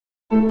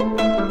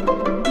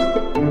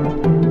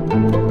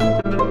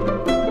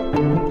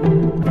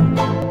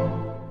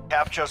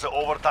Capture the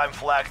overtime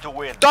flag to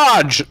win.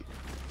 Dodge!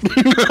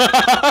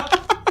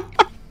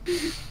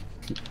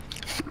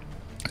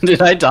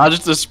 Did I dodge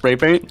the spray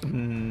paint?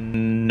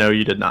 No,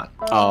 you did not.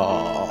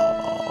 Oh.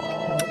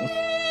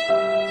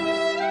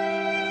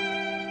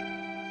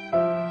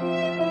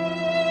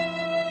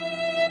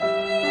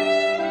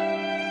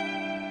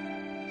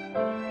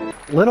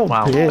 Little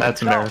Wow, bitch.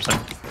 that's embarrassing.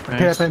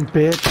 Camping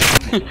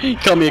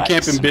bitch. Call me a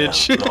camping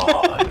bitch.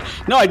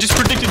 No, I just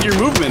predicted your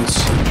movements.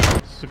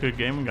 It's a good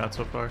game we got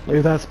so far.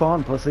 Leave that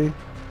spawn, pussy.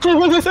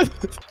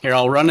 Here,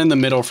 I'll run in the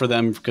middle for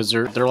them because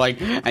they're like,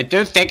 I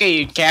do think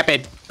you cap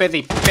it,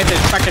 busy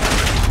fucking.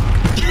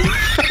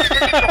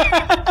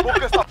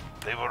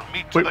 They were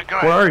meat to the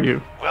grind. Where are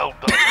you? Well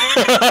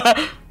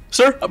done.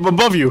 Sir, I'm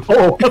above you.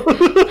 Oh.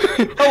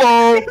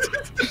 Hello.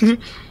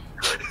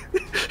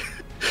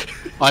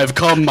 I've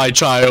come, my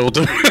child.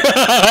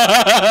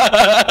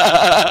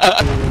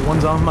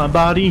 One's on my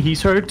body,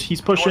 he's hurt, he's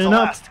pushing up.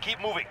 Last.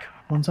 Keep moving.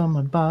 One's on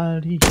my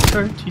body, he's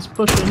hurt, he's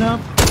pushing up.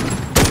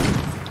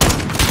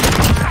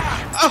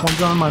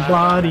 One's on my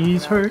body,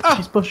 he's hurt,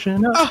 he's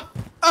pushing up.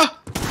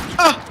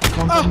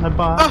 One's on my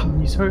body,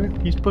 he's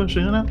hurt, he's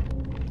pushing up.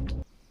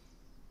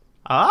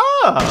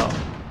 Oh!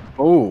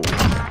 Oh.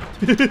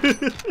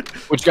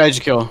 Which guy did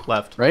you kill?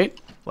 Left. Right?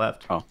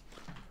 Left. Oh.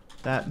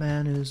 That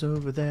man is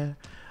over there.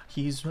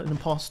 He's an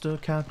imposter,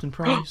 Captain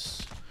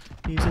Price.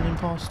 He's an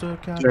imposter,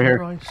 Captain Right here.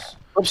 Price.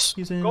 Oops.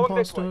 He's an Going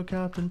this imposter, way.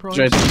 Captain Price.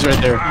 He's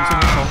right there. He's an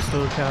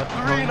imposter,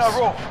 Captain Three in a Price.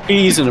 row.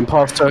 He's an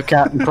imposter,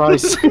 Captain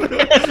Price.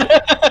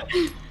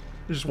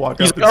 Just walk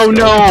He's, up. oh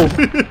no!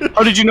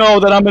 How did you know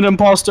that I'm an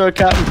imposter,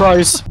 Captain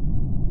Price?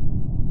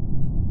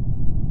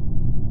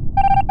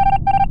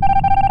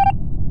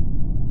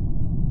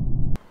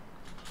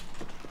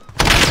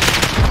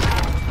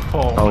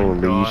 Oh my Holy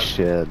God.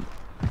 shit.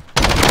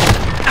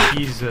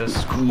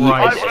 Jesus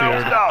Christ, dude.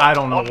 I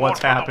don't know One more what's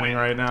for the happening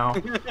win. right now.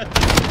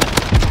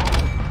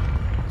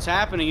 What's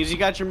happening is you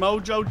got your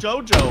mojo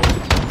jojo.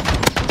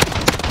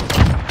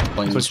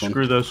 Playing But this one.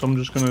 screw this, I'm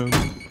just gonna...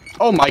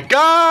 Oh my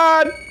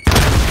god!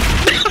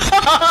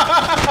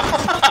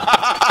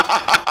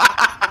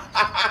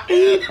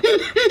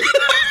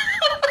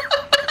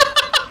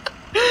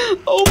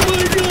 Oh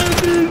my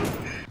god, dude!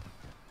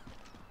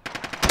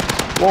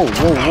 Whoa,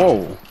 whoa,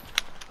 whoa.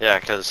 Yeah,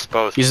 because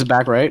both. He's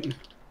back right?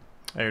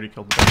 I already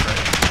killed the bug right.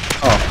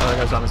 Oh. That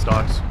guy's on his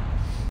docks.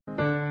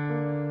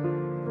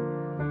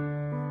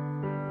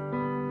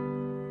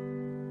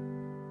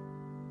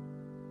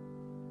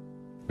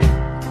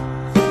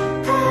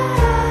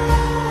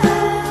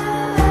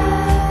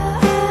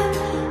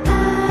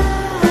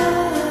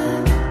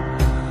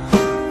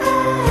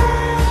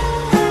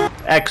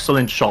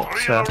 Excellent shot,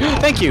 sir.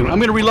 Thank you. I'm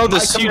gonna reload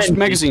this huge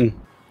magazine.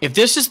 If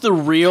this is the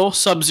real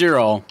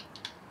Sub-Zero,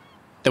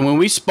 then when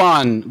we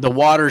spawn, the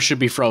water should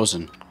be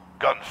frozen.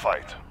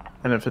 Gunfight.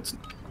 And if it's...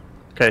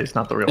 Okay, it's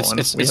not the real one.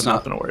 We it's have not.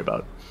 nothing to worry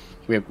about.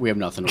 We have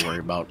nothing to worry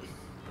about.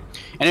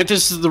 And if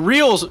this is the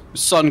real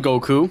Son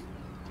Goku,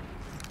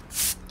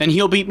 then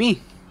he'll beat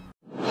me.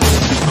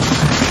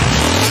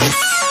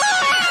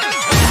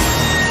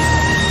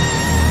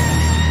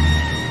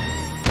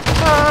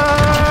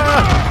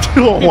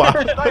 Oh, wow.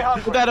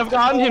 Would that have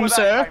gotten him,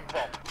 sir?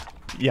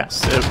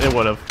 Yes, it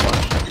would have.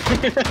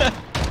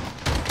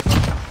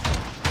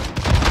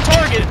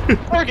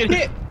 Target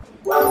hit!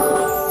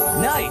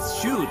 Nice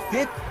shoot,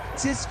 fit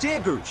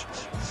stickers.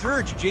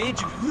 Surge,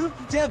 Jage.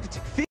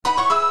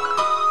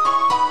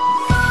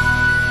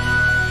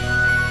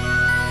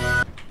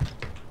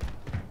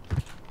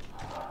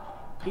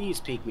 Please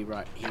peek me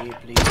right here,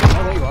 please.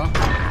 Oh, there you are.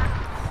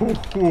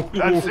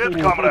 That's it,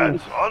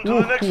 comrades. On to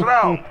the next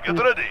round. Get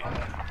ready.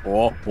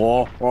 Oh.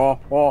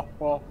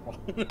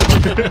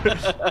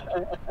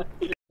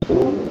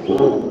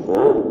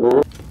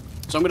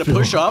 So I'm gonna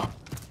push up.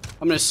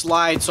 I'm gonna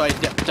slide so I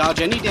dodge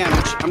any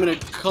damage. I'm gonna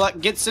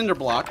get Cinder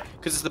Block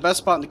because it's the best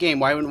spot in the game.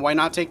 Why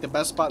not take the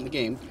best spot in the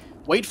game?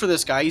 Wait for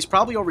this guy. He's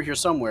probably over here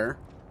somewhere.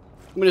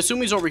 I'm gonna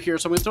assume he's over here,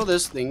 so I'm gonna throw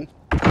this thing.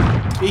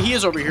 He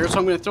is over here, so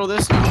I'm gonna throw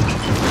this.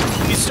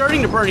 He's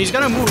starting to burn. He's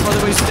gonna move,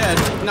 otherwise he's dead.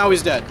 Now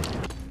he's dead.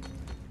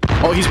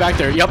 Oh, he's back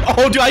there. Yep.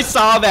 Oh, dude, I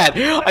saw that.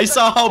 I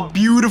saw how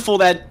beautiful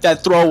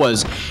that throw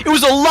was. It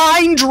was a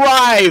line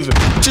drive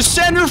to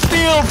center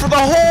field for the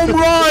home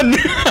run.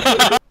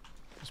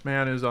 This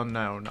man is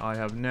unknown. I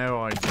have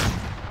no idea.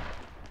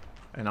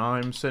 And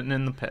I'm sitting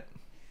in the pit.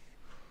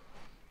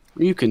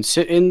 You can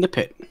sit in the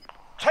pit.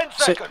 10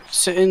 seconds.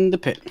 Sit in the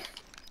pit.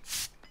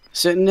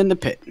 Sitting in the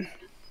pit.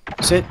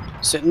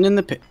 Sitting in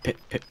the pit.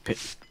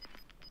 Pit.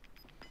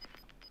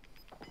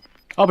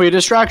 I'll be a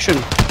distraction.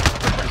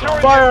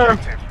 Fire!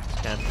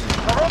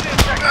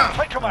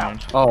 Take him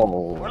out.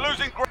 Oh. We're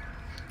losing.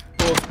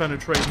 Bullets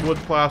penetrate wood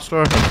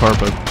plaster.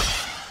 Carpet.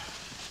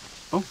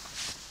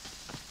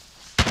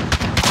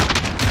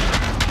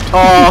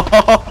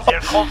 Oh.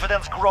 Their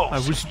confidence grows. I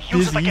was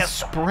Use it busy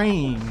against them.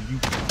 spraying, you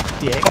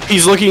dick.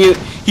 He's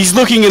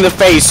looking in the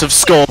face of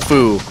Skull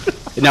Fu.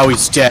 And now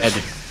he's dead.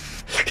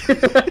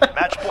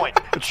 Match point.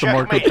 That's the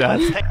mark of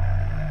death.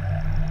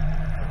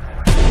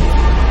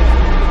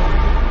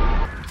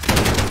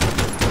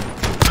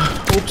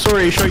 Oops,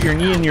 sorry, I shot your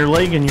knee and your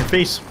leg and your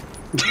face.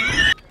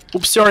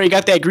 Oops, sorry, I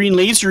got that green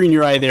laser in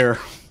your eye there.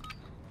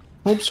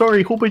 Oops,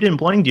 sorry, hope I didn't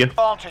blind you.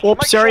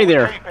 Oops, sorry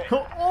there.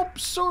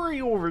 Oops, sorry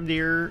over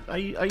there.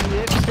 I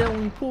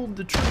accidentally pulled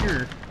the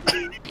trigger.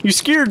 You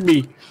scared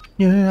me.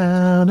 You're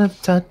out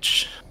of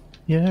touch.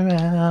 You're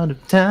out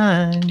of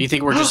time. Do you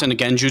think we're just in a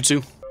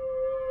genjutsu?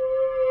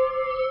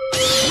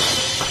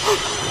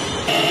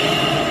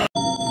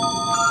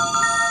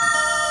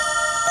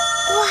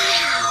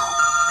 Wow!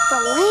 The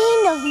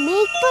land of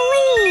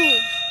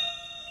make-believe!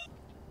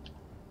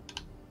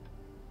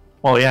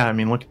 Well, yeah, I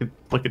mean, look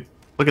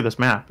at this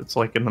map. It's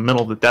like in the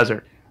middle of the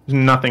desert. There's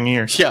nothing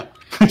here. Yeah.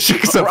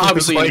 Except We're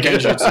obviously in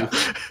genjutsu.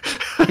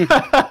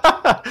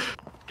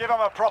 Give him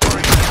a proper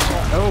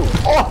example.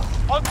 Oh.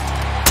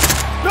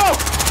 No!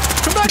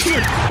 Come back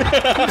here!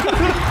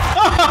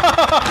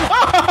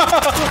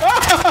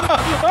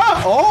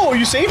 Oh,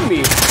 you saved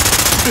me.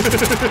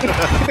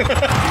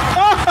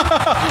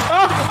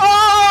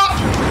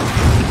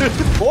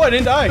 Boy, I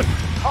didn't die.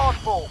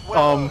 Hardball.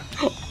 Well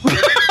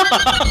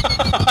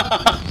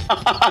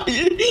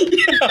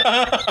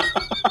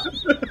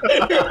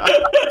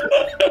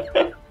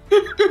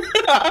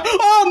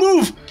Oh,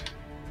 move!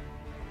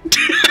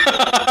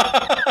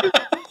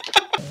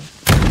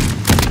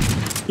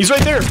 He's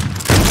right there.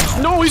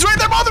 No, he's right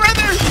there. Both right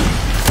there.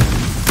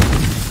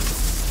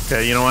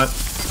 Okay, you know what?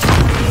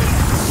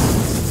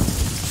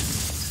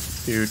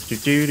 10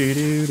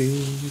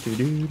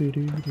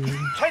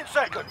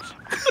 seconds.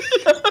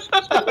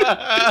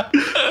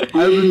 I've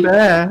been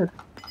bad.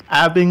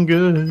 I've been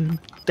good.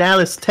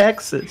 Dallas,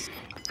 Texas.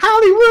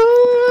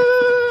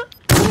 Hollywood.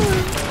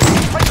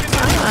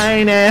 I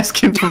ain't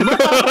asking for much.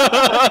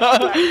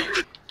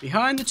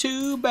 Behind the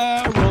two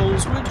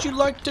barrels, would you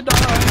like to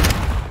die?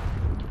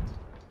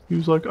 He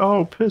was like,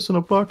 oh, piss in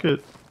a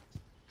bucket.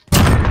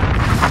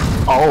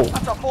 Oh.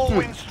 That's a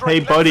 4-win streak.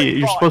 Hey, buddy,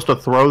 you're supposed to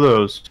throw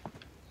those.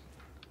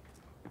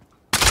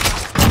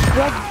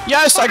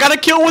 Yes, I got a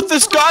kill with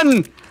this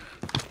gun.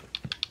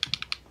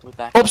 With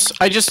that Oops,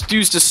 I just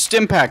used a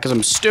stim pack because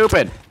I'm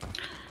stupid.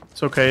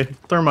 It's okay.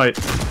 Thermite.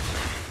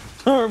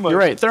 You're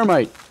right,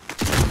 thermite.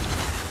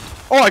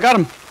 Oh, I got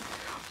him.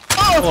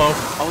 Oh, Hello.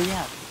 Oh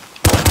yeah.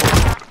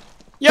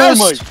 yes.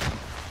 Thermite.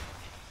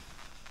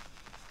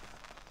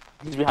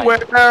 He's behind.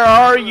 Where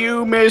are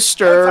you,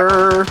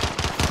 mister?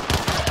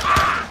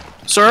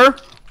 Sir?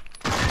 Took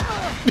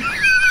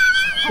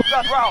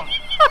that round.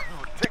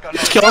 Take another.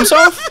 Kill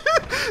himself?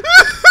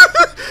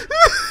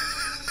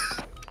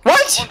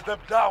 What? Hunt them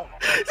down.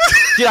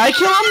 Did I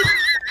kill him?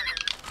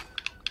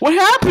 What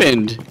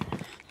happened?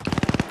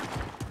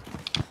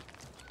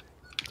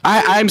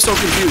 I'm so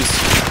confused.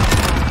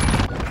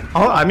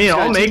 I mean,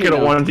 I'll make it a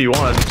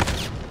 1v1.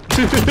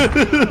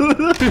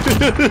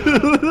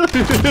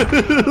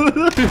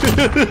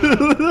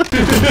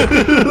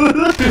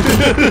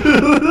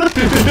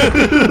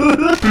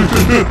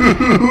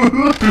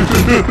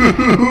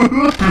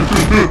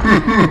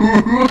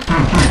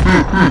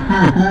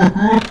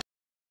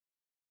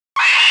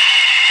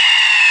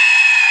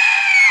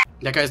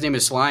 That guy's name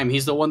is Slime.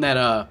 He's the one that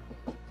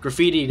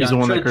graffitied. He's the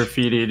one that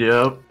graffitied,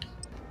 yep.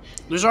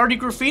 There's already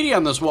graffiti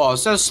on this wall. It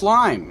says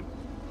Slime.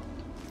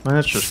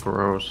 That's just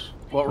gross.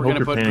 Well, we're I hope gonna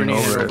you're put painting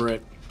grenades over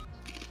it.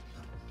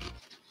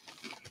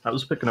 I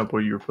was picking up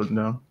what you were putting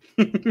down.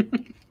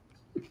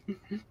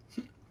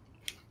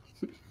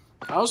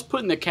 I was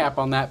putting the cap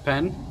on that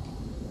pen.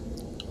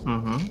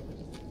 Mm-hmm.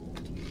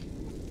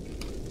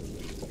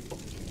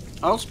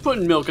 I was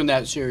putting milk in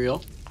that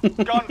cereal.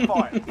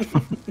 Gunfight.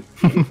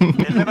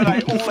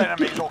 Eliminate all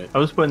enemies. I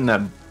was putting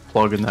that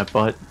plug in that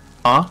butt.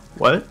 Huh?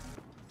 What?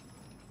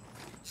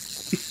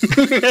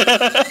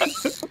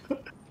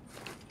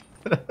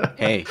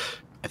 Hey,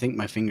 I think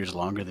my finger's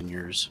longer than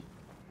yours.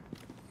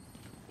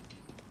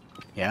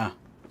 Yeah.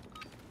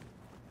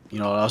 You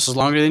know what else is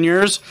longer than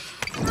yours?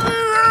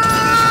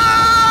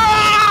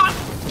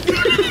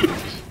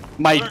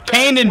 My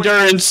pain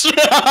endurance.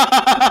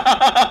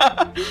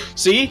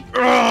 See?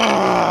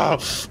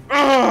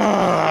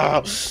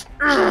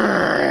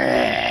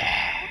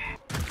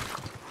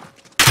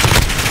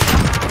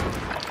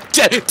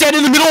 Dead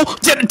in the middle.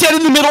 Dead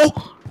in the middle.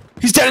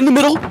 He's dead in the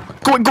middle.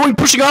 Going,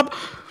 pushing up.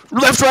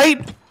 Left, right.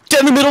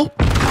 Dead in the middle.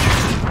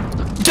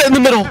 Dead in the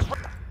middle.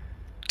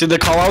 Did the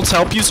callouts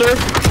help you, sir?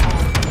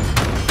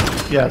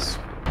 Yes.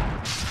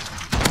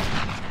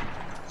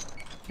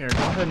 Here, go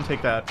ahead and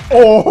take that.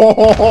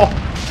 Oh!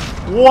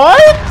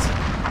 What?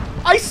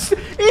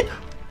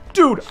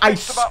 Dude, I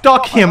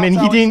stuck him and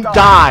he didn't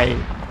die.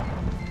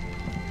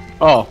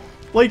 Oh.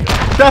 Like,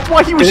 that's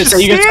why he was Did it just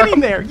say you could standing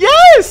there.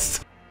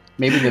 Yes!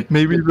 Maybe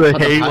the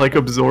hay like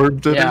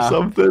absorbed it or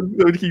something,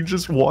 and he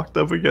just walked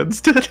up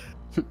against it.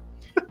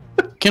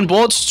 Can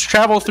bullets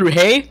travel through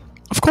hay?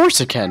 Of course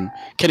it can.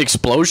 Can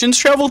explosions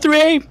travel through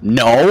hay?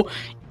 No.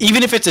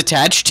 Even if it's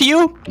attached to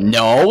you?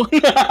 No.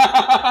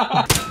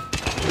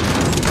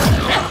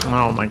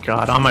 Oh my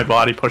god, on my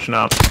body pushing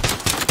up.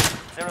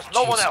 There is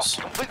no one Jesus. else.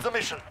 Complete the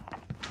mission.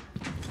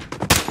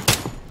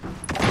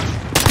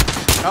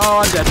 Oh,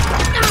 I'm dead.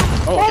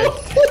 Oh, okay.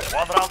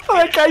 One round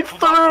That guy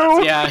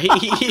threw! Yeah,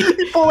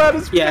 He pulled out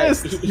his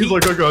fist! he- He's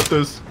like, I got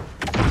this.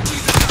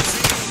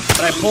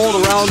 but I pulled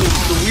around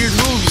the weird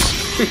moves.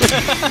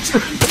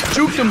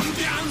 Juked him.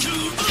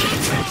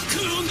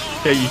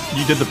 Yeah,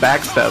 you did the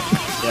backstep.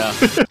 Yeah.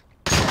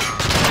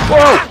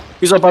 Whoa!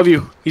 He's above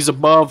you. He's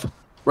above.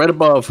 Right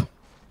above.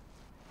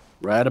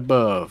 Right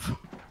above.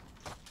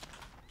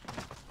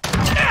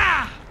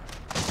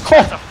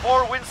 That's a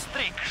 4-win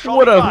streak. Show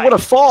What me mine. a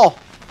fall!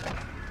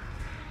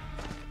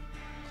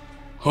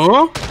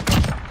 Huh?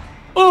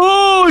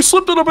 Oh, I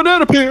slipped in a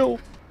banana peel.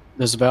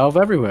 There's a valve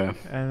everywhere.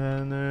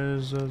 And then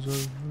there's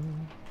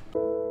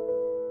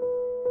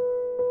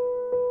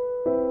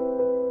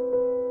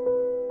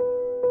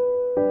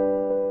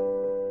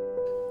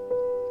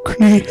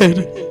Grenade.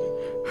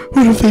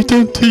 What have they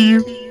done to you?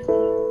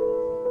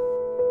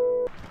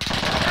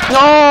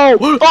 No!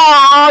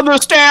 Oh, on the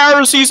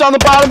stairs! He's on the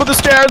bottom of the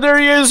stairs. There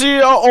he is.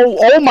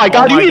 Oh my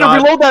God! Oh You my need God.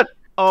 to reload that.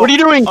 Oh, What are you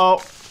doing?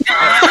 Oh,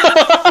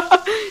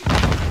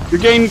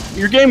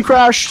 Your game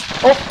crashed.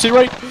 Oh, to the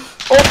right.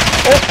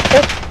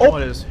 Oh.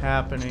 what is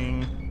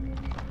happening?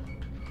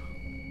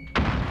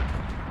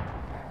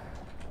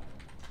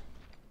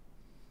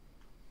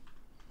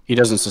 He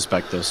doesn't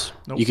suspect this.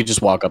 Nope. You could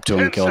just walk up to him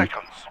 10 and kill him.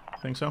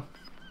 seconds. Think so?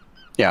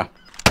 Yeah.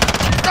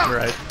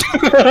 Right.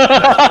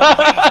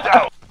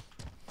 Down.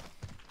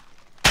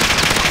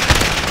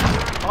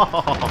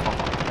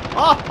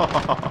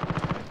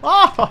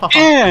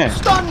 Yeah.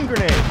 Stun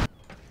grenade!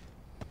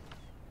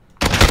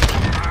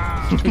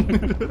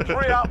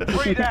 3 up,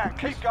 3 down.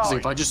 Keep See, going.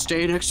 if I just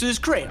stay next to this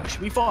crate, I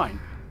should be fine.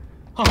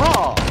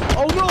 Haha!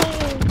 Oh no!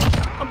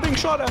 I'm being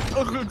shot at.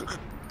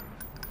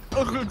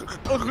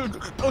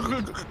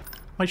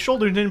 My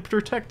shoulder didn't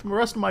protect the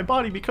rest of my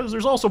body because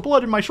there's also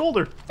blood in my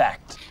shoulder.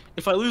 Fact.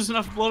 If I lose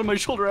enough blood in my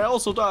shoulder, I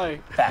also die.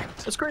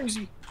 Fact. That's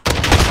crazy.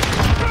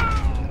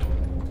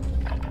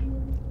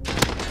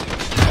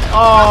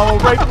 Oh,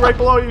 right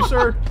below you,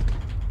 sir.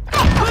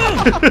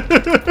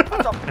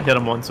 I hit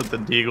him once with the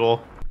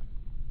deagle.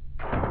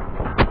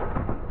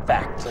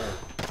 Fact.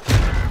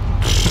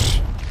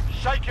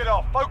 Shake it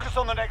off. Focus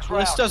on the next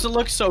round. This doesn't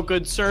look so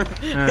good, sir.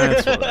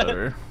 That's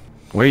whatever.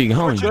 Where are you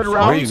going? Good Where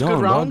are you rounds, good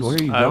going, bud? rounds. Where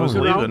are you I was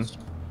going? leaving.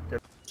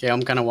 Okay,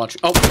 I'm kind of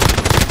watching. Oh,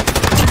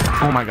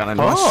 Oh my god, I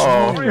missed.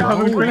 Oh, you're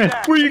having a grenade.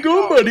 where you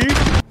going, buddy?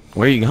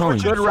 Where are you going?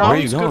 Good Where are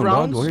you rounds, good going, bud?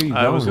 rounds. Where are you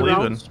I was going?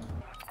 leaving.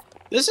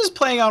 This is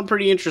playing out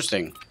pretty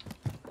interesting.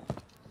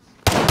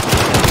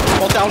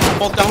 Both down,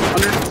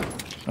 under.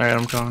 Alright,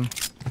 I'm coming.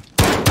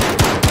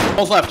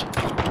 Both left.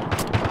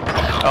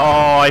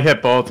 Oh, I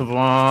hit both of them.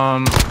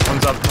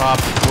 One's up top,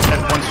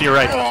 and one's to your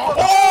right. Oh!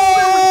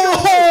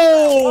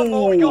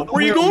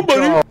 Where you going,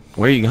 buddy?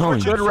 Where are you going?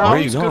 Good Where are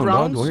you rounds, good going, bud?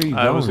 rounds. Where are you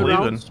I was going?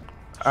 leaving.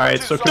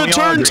 Alright, so The can we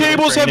all agree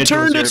turntables have drainage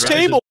turned was its your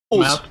guys' tables.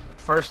 map?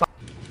 First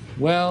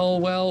Well,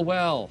 well,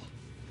 well.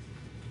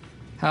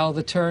 How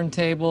the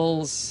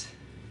turntables.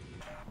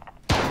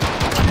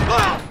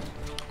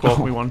 cool,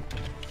 we won.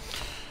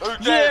 Who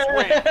dares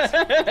win?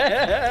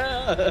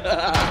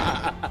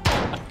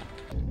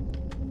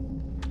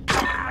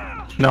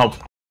 No,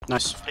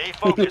 Nice. Stay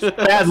focused.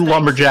 bad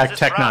lumberjack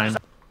Tech 9.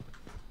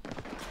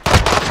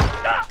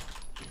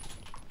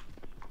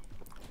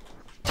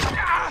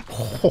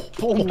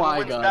 Oh my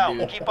Wins god, now.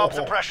 dude. Keep up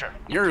the pressure.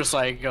 You're a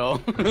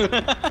psycho.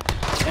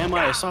 Am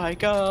I a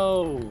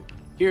psycho?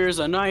 Here's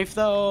a knife,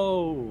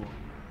 though.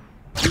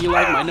 Do you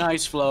like my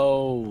nice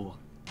flow?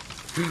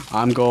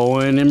 I'm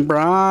going in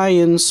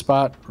Brian's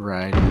spot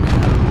right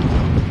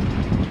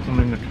now. I'm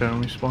in the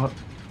Comey spot.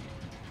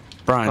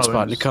 Brian's Oh,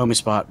 spot, there's- Nakomi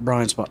spot,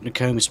 Brian's spot,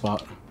 Nakomi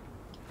spot.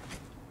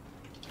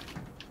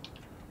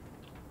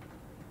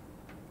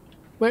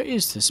 Where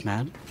is this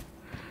man?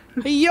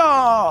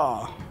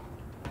 Yeah.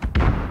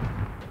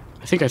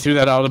 I think I threw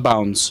that out of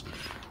bounds.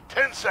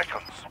 10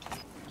 seconds.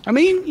 I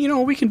mean, you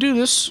know, we can do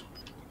this.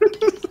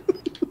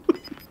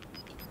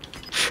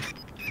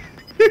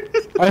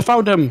 I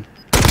found him. Go.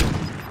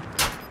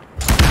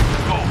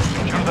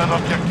 Secure that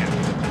objective.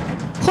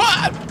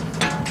 What?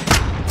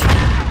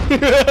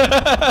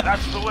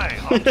 That's the way.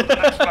 On to the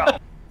next round.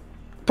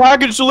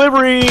 Package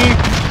delivery.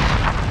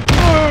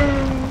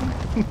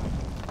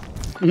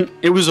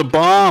 It was a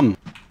bomb.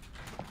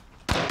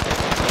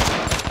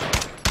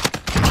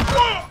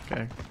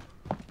 Okay.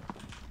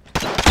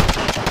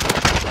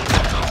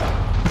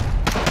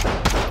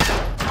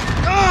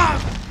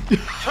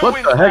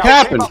 What the heck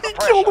happened? Keep up the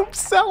pressure.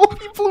 himself!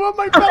 He blew up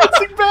my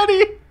bouncing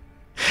Betty!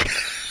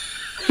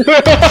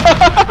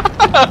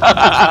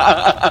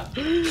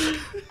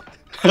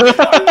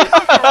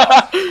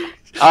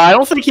 I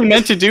don't think he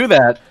meant to do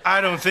that.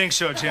 I don't think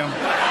so, Tim.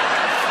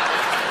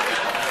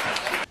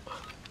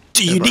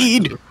 Do you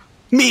need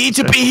me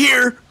to be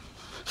here?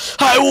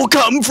 I will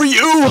come for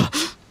you.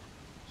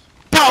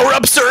 Power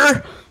up,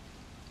 sir.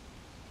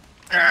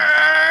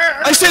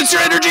 I sense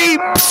your energy.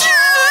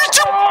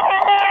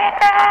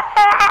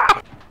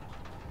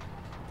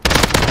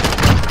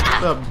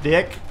 What's up,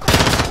 dick?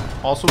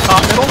 Also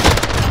top middle?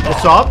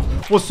 What's up?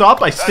 What's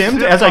up? I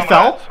stimmed as I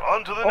fell?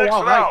 On to the Oh, next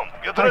wow, right. round.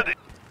 Get ready.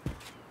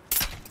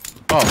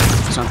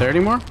 Oh, it's not there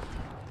anymore?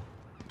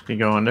 You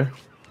go under.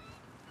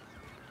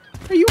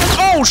 Are you?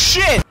 Oh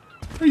shit!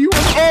 Are you?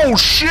 Oh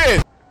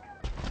shit!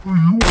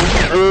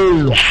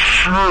 Oh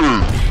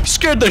shit!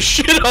 Scared the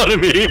shit out of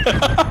me.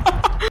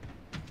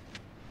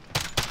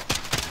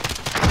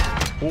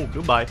 Oh,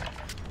 goodbye.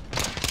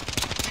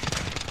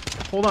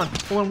 Hold on,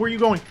 where are you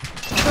going?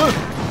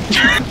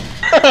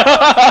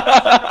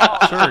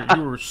 Sir,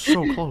 you were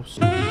so close.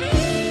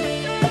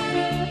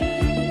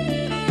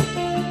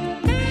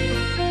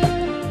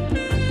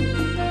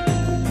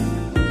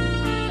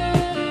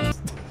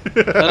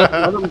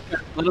 let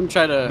him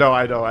try to. No,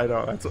 I know.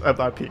 I'm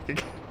not peeking.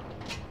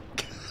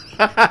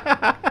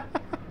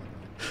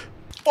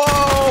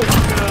 Whoa!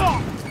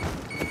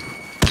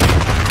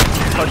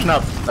 Touching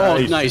up. Oh,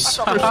 nice.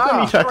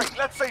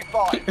 Let's say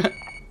 5.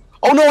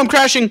 Oh no, I'm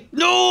crashing.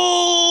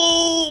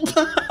 No!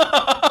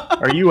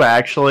 Are you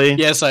actually?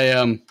 Yes, I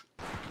am.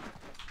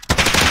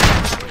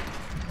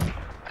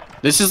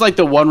 This is like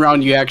the one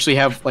round you actually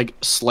have like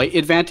slight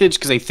advantage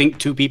because I think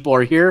 2 people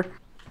are here.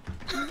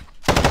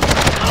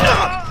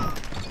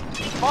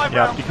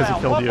 Yeah, because he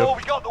killed you.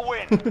 We got the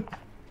win.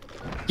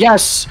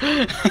 Yes.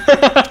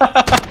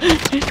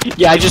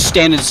 Yeah, I just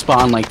stand and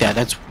spawn like that.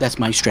 That's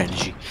my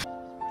strategy.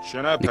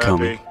 Shut up, They call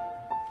me. Happy.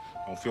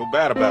 Don't feel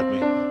bad about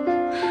me.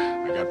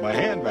 I got my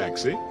hand back,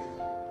 see?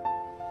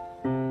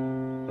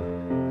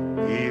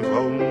 We've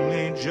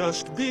only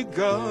just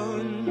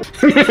begun.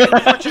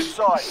 Switch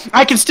inside.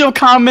 I can still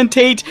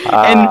commentate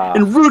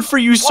and root for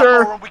you, One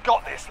sir. more and we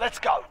got this. Let's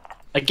go.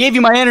 I gave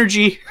you my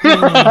energy.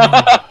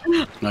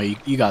 No,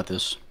 you got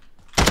this.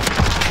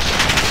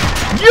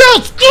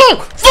 Yes! Go!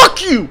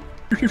 Fuck you!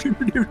 I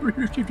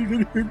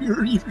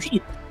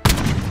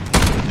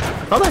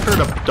thought I heard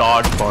a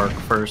dog bark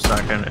for a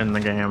second in the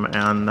game,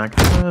 and that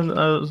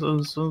was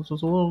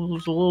a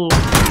little.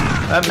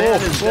 That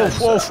man is dead.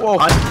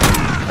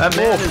 That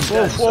man is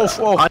dead.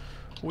 I'm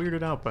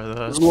weirded out by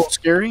that. It's a little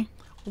scary.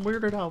 I'm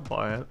weirded out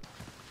by it.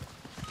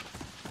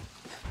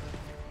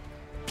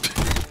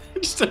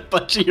 Just a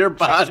bunch of your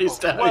bodies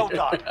down Well here.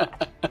 done.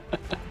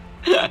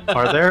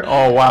 Are there?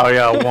 Oh wow,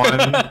 yeah,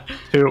 1,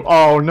 2.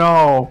 Oh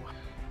no!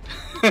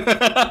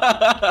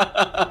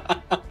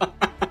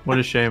 What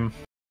a shame.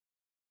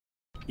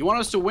 You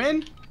want us to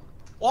win?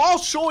 Well, I'll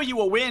show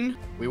you a win.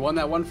 We won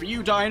that one for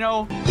you,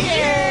 Dino.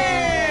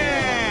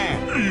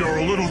 Yeah! You're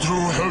a little too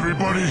heavy,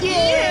 buddy.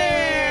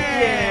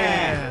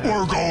 Yeah!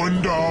 We're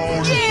going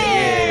down.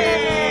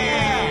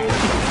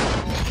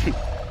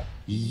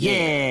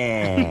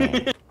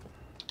 Yeah!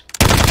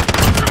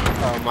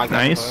 Oh my god.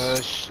 Nice.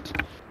 Pushed.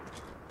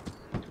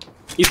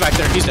 He's back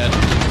there. He's dead.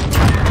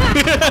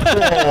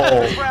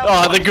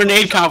 Oh, the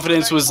grenade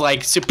confidence was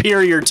like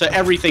superior to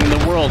everything in the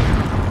world.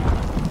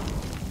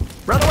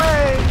 Run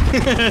away!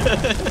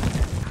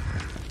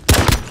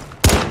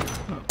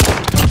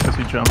 Because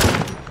he jumped.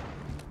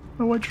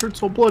 My white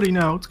shirt's all bloody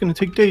now. It's gonna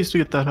take days to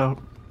get that out.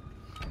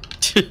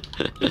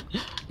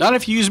 Not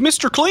if you use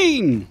Mr.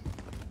 Clean.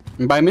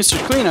 And by Mr.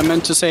 Clean, I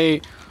meant to say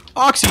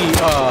Oxy.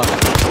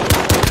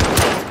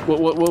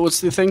 What's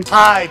the thing?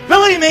 Hi,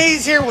 Billy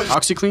Mays here with.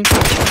 OxyClean.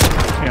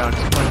 Yeah,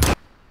 explain.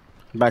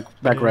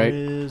 Back right.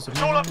 Is a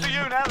It's all up to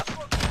you now.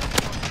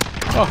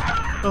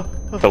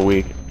 So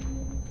weak.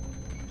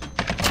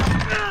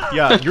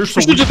 Yeah, you're so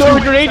Did you weak. throw a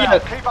grenade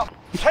yet? Keep up.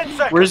 10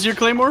 seconds. Where's your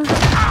claymore? That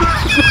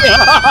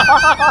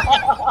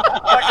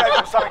gave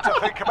him something to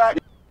think about.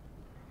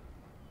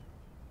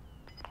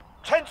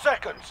 10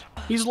 seconds.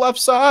 He's left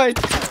side.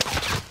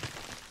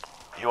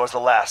 Yours the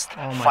last.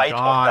 Oh my Fight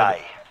God. or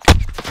die.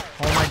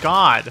 Oh my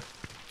god.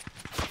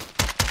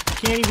 I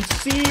can't even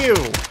see you.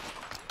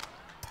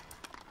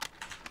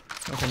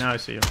 Okay, now I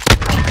see you.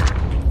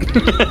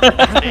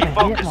 Stay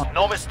focused.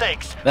 No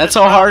mistakes. That's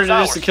This how hard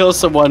round it is to kill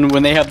someone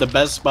when they have the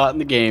best spot in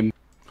the game.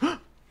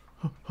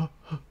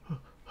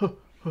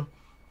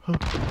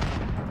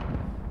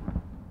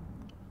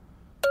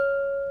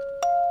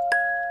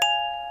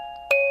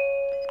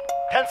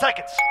 10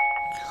 seconds.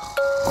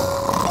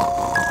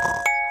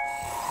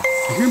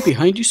 I hear him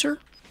behind you, sir.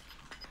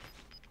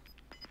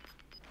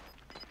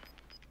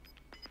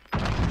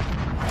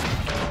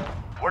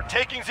 We're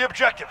taking the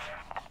objective.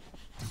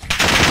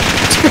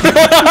 We've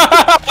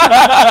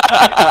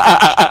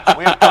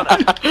done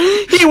it.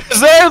 He was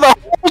there the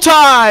whole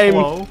time.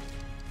 Hello?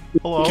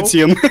 Hello? You can see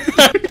him.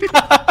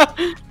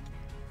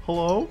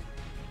 Hello?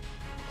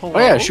 Hello? Oh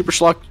yeah, Super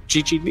Schlock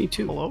GG'd me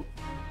too. Hello?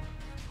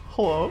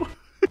 Hello?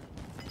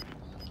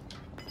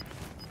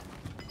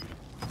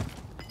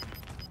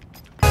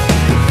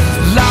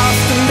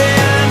 Lost and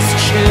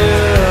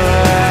insecure.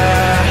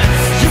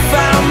 You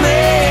found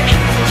me.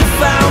 You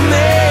found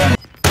me.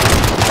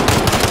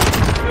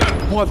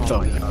 What the?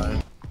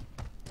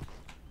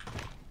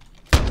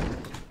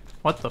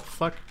 What the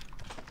fuck?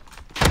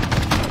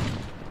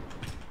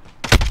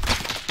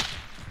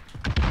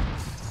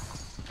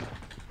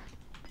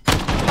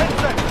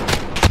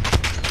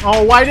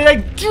 Oh, why did I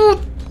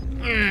do?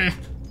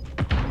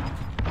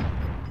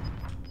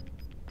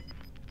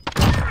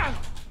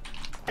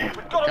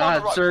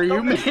 God, sir,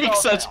 you make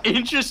such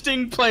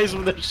interesting plays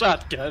with a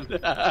shotgun.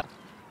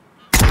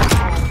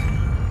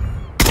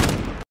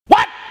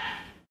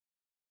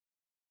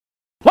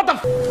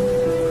 I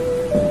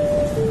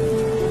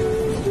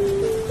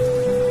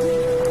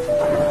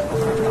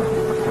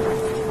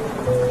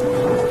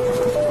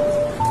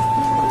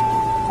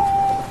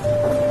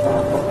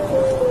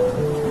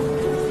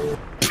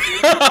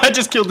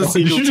just killed the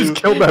seagull You too.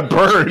 just killed that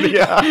bird,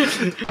 yeah.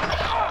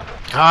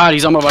 God,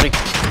 he's on my buddy.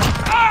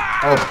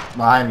 Oh,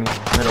 behind me,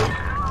 middle.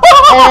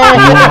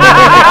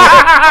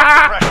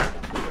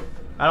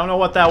 I don't know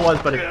what that was,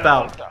 but it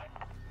felt.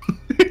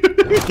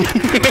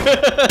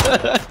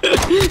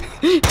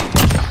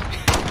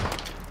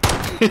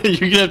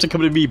 You're gonna have to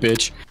come to me,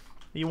 bitch.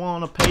 You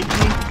wanna pay me?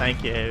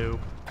 Thank you.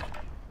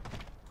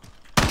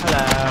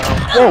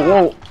 Hello.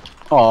 Whoa,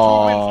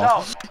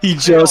 whoa. Aww. He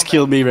just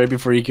killed me right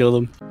before you killed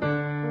him.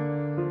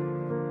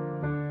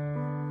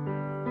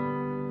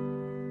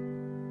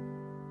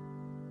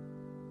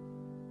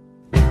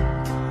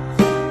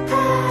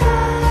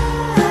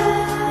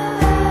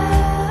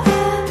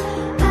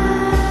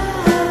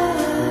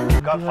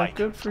 Gunfight.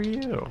 Good for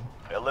you.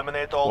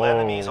 Eliminate all Whoa.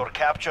 enemies or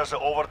capture the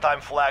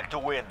overtime flag to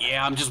win.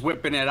 Yeah, I'm just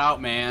whipping it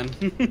out, man.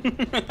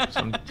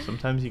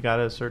 Sometimes you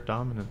gotta assert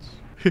dominance.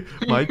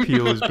 My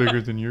peel is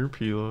bigger than your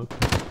peel.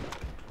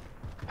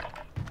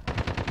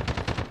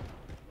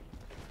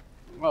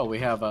 Well, we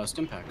have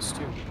stim packs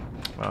too.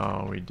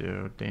 Oh, we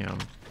do. Damn.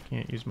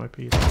 Can't use my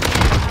peel.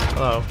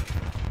 Hello.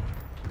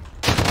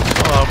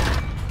 Hello.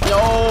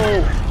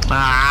 No!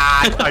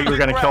 Ah, I thought you were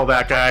gonna kill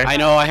that guy. I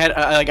know, I had,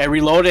 I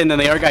reloaded and then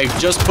the other guy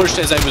just pushed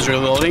as I was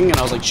reloading and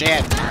I was like,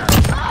 shit.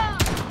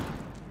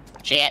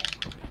 Shit.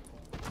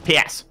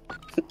 Piss.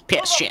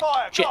 Piss, shit.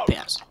 Shit,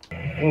 piss.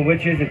 Well,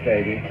 which is it,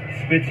 baby?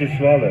 Spits or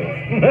swallows?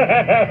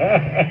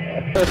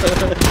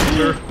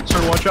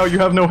 Sir, watch out, you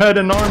have no head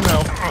and arm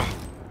now.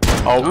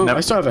 Oh, I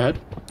still have a head.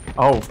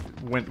 Oh,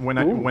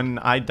 when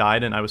I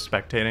died and I was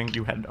spectating,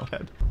 you had no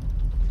head.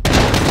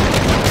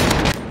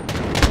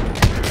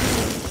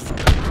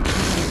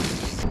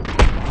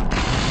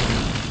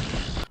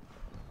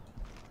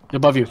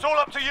 Above you. It's all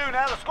up to you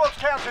now. The squad's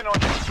counting on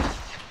you.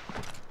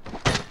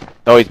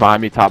 Oh, he's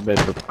behind me, top mid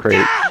for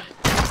crate.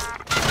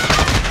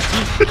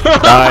 He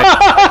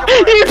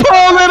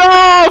pulled it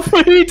off!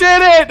 He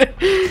did it!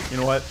 You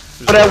know what?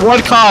 But at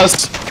what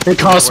cost? It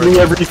cost me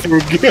everything.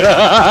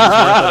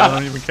 I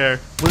don't even care.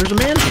 Well, there's a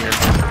man here.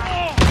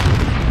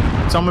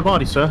 It's on my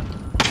body, sir.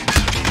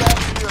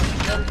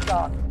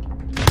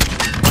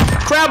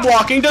 Crab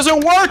walking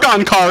doesn't work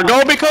on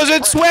cargo because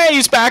it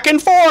sways back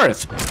and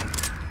forth.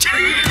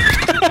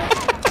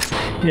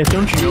 Yeah,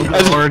 don't you know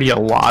there's already a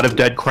lot of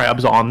dead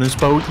crabs on this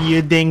boat,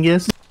 you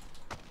dingus?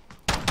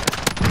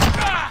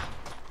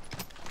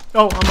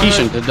 Oh, He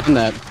shouldn't have done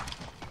that.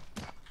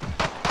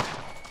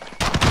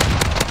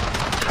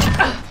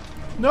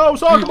 No,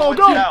 Sakamo,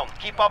 go! Down.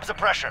 Keep up the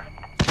pressure.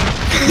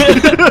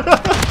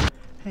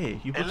 Hey,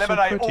 you look so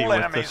Eliminate pretty all with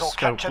enemies the or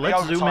scope. capture the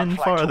Let's zoom in overtime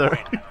flag to farther.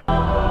 win.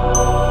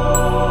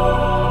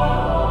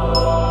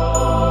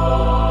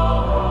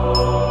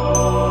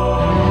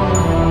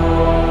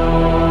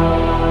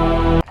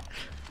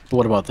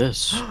 What about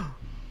this?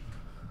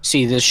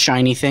 See this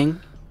shiny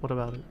thing? What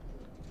about it?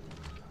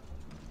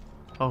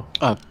 Oh.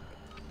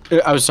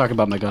 I was talking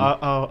about my gun.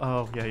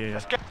 Oh,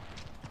 yeah.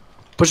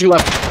 Pushing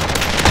left.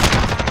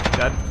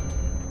 Dead.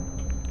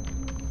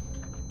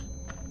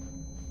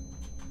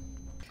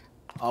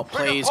 All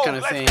plays kind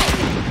of thing.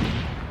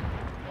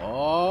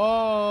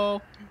 Oh.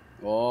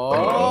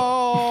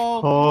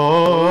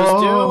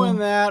 Who's doing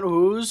that?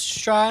 Who's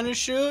trying to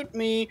shoot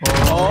me?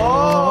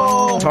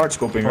 Oh. It's hard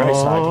scoping, right?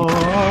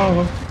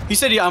 Side. He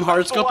said I'm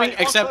hard scoping,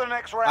 except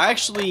I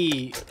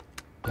actually.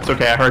 It's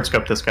okay, I hard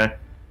scoped this guy.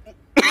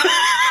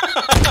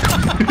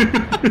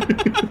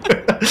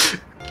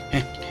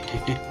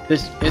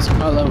 This is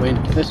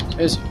Halloween. This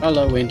is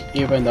Halloween,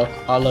 even though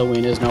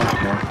Halloween is no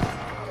more.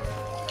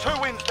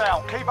 2 wins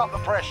down. Keep up the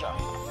pressure.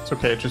 It's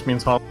okay, it just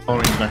means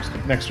Halloween's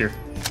next year.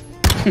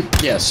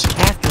 Yes.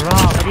 After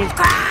all, it is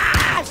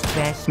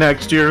best.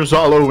 Next year's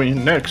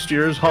Halloween. Next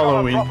year's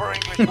Halloween. Proper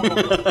English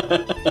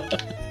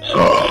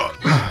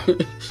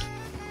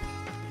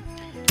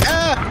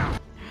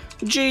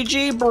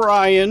GG,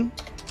 Brian.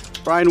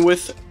 Brian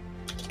with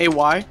a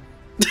Y.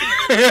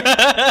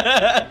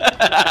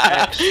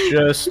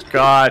 Just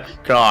got.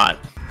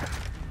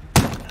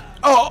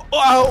 Oh,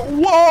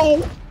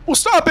 whoa! Well,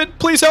 stop it!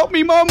 Please help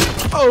me, Mom!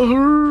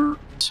 Oh,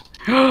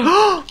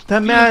 hurt.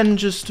 That man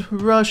just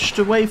rushed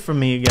away from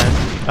me again.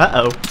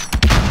 Uh-oh.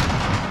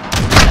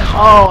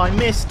 Oh, I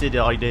missed it,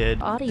 I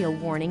did. Audio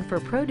warning for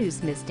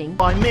produce misting.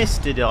 I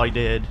missed it, I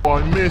did.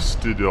 I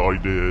missed it, I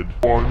did.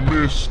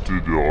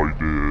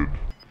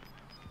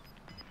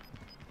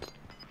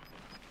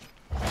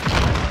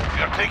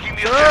 You're taking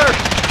the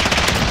objective.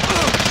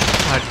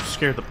 God, you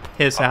scared the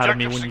piss out of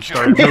me when you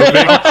started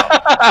moving.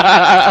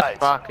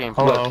 Fucking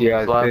Hello.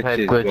 head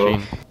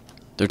glitching.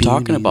 They're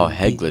talking about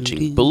head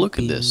glitching, but look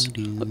at this.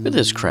 Look at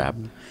this crap.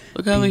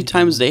 Look how many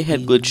times they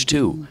head glitch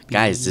too.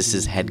 Guys, this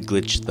is head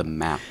glitch the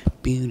map.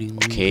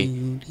 Okay?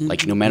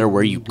 Like, no matter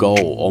where you go,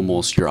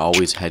 almost, you're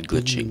always head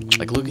glitching.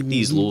 Like, look at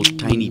these little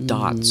tiny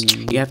dots.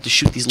 You have to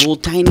shoot these little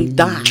tiny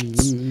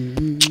dots.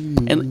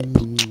 And,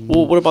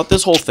 well, what about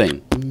this whole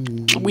thing?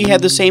 We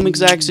had the same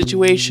exact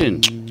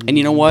situation. And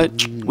you know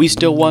what? We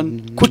still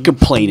won. Quit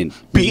complaining,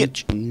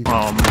 bitch.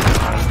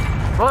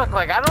 Look,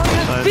 like, I don't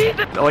even see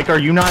the... Like, are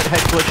you not head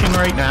glitching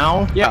right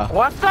now? Yeah.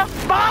 What the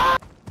fuck?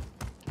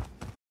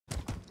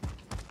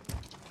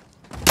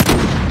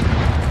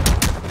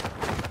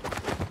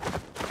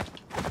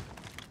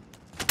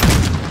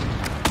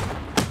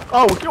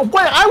 Oh,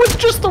 wait, I was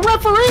just the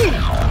referee!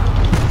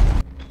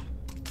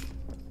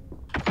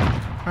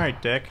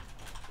 Alright, Dick.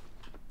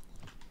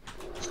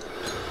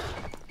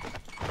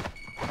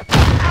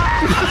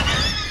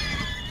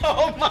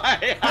 Oh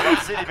my!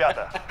 Молодцы,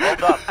 ребята. Well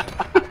done.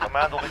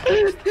 Command will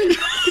be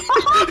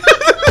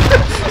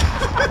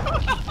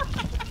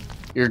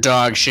Your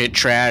dog shit,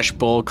 trash,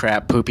 bull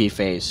crap, poopy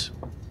face.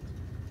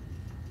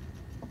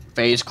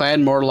 FaZe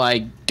Clan, more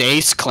like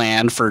Dace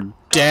Clan for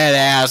dead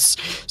ass.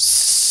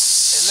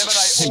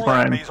 eliminate all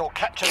enemies or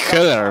capture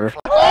Killer.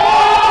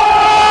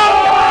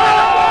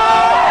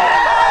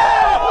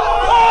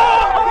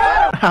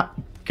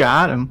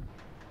 Got him.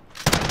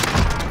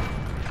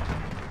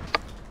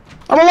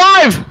 I'm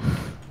alive!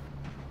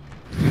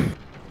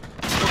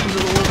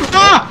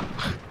 Ah!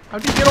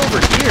 How'd you get over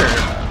here?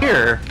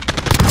 Here.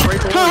 Right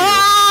below you.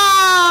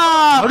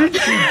 How did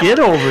you get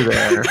over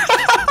there?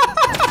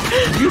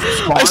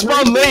 I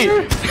spawned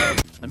late.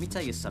 Let me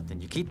tell you something.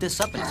 You keep this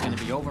up and it's gonna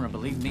be over, and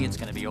believe me, it's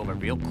gonna be over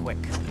real quick.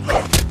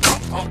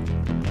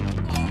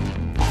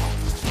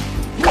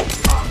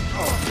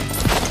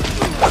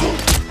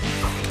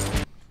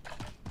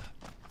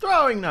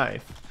 Throwing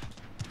knife.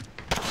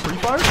 Free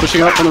fire?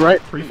 Pushing up on the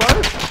right. Free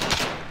fire?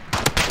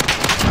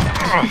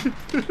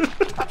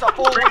 That's a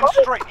 4-win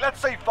streak. Let's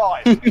see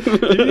 5. You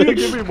need to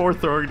give me more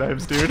throwing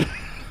knives, dude.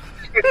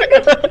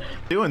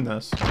 Doing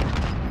this.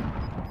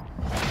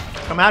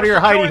 Come out of your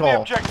hidey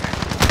hole.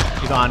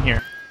 He's on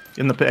here.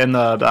 In the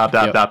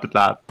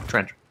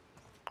trench.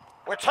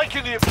 We're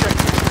taking the objective.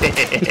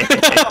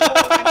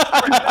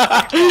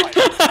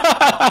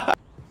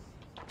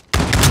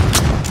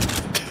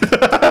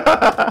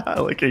 I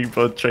like how you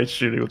both tried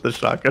shooting with the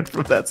shotgun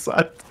from that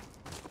side.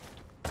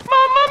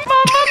 Mamma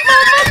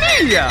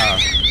mia!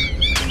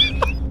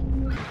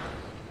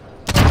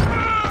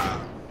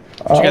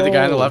 Did you get the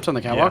guy on the left on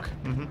the catwalk?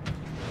 Yeah. Mm-hmm.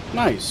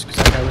 Nice,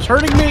 because that guy was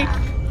hurting me.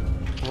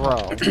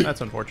 Bro,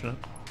 that's unfortunate.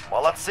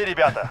 Молодцы,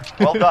 ребята.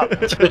 Well done.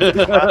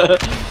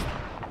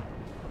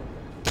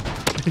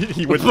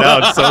 He went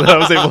down, so I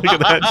was able to get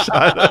that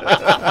shot.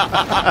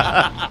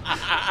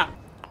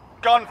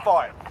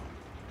 Gunfight.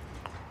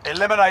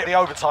 Eliminate the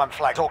overtime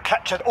flags or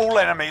capture all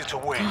enemies to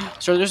win.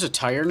 Sir, there's a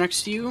tire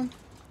next to you.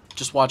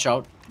 Just watch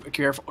out.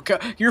 Careful. Okay.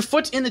 Your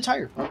foot's in the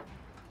tire.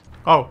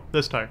 Oh,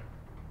 this tire.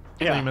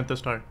 Yeah. You meant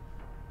this tire.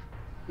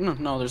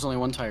 No, there's only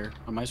one tire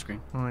on my screen.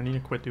 Oh, I need to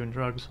quit doing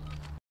drugs.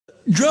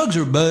 Drugs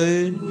are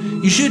bad.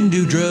 You shouldn't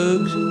do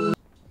drugs.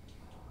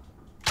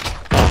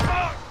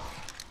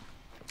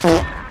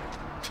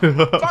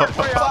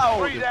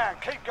 Three down.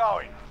 Keep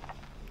going.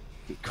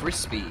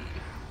 Crispy.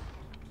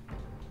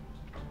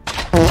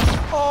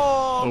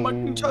 Oh, my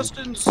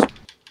intestines.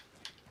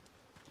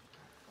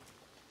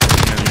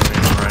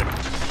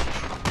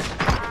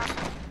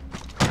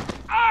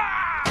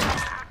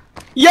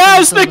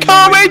 Yes,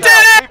 Nicole, we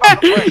did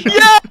it!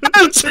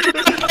 Yes!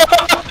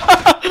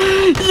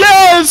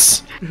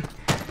 Yes!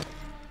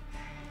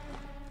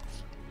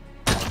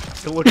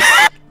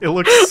 It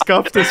looks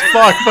scuffed as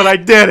fuck, but I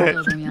did it.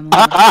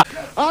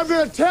 I'm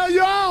gonna tell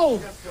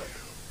y'all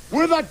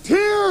with a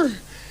tear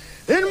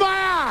in my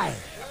eye.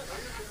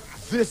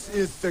 This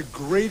is the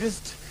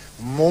greatest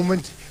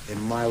moment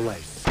in my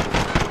life.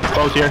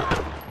 Both here.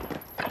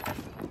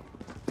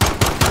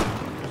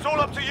 It's all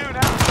up to you now.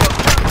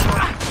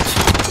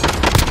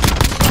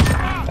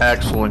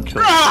 Excellent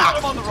kill.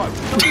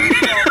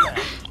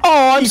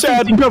 Oh, I'm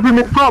sad.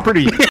 Government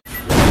property.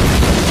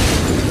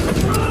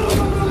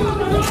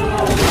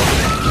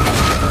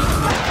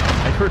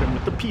 I heard him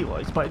with the pila.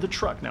 He's by the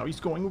truck now.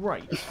 He's going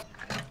right.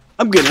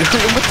 I'm gonna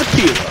hit him with the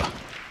pila.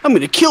 I'm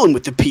gonna kill him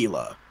with the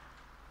pila.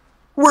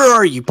 Where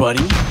are you,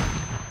 buddy?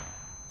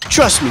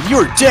 Trust me,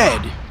 you're dead.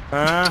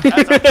 That's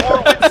a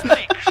 4-win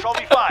streak. Show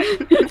me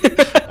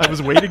 5. I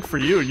was waiting for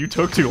you. You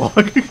took too long.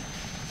 When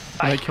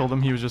I killed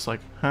him, he was just like,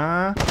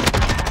 huh?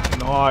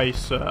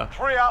 Nice. 3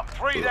 up,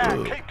 3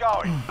 down. Keep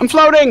going. I'm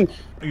floating.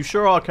 Are you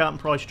sure, Captain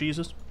Price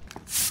Jesus?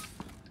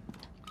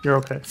 You're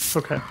okay. It's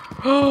okay.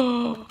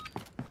 Oh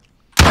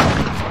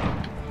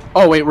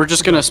wait, we're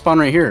just gonna spawn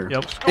right here.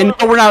 Yep. And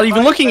we're not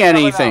even looking at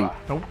anything.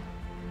 Nope.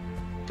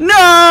 No! Okay,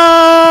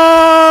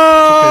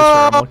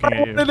 sir, I'm looking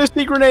at you. A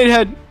sneak grenade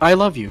head. I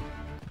love you.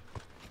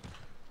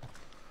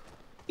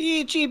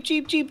 Cheep, cheep,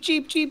 cheep, cheep,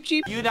 cheep,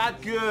 cheep. You're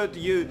not good.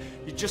 You're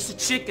just a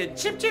chicken.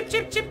 Chip, chip,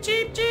 chip, chip,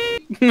 chip, chip.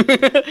 Cheep,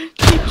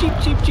 cheep,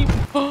 cheep, cheep.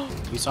 Oh,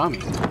 you saw me.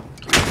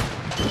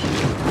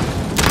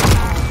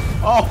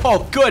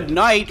 Oh, good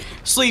night.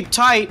 Sleep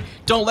tight.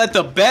 Don't let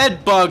the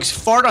bed bugs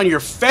fart on your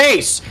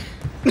face.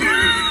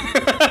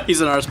 He's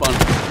in our spawn.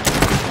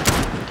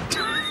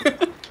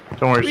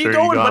 Don't worry, Where sir. you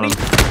going, got buddy? him.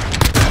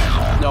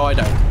 No, I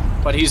died.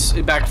 But he's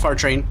back of our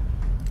train.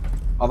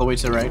 All the way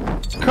to the right.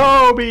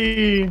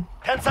 Kobe!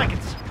 10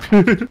 seconds.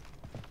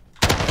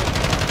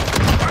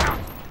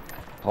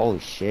 Holy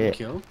shit.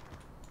 Kill.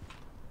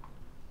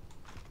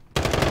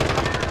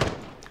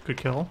 Good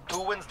kill.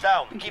 2 wins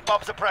down. Keep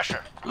up the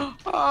pressure.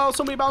 Oh,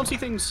 so many bouncy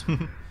things.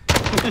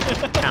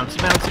 Bouncy, bouncy,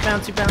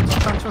 bouncy,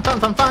 bouncy, fun, fun, fun,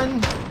 fun,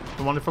 fun.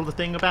 The wonderful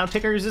thing about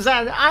tickers is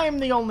that I'm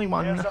the only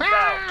one. Here's them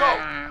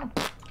down.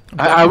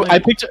 Go. I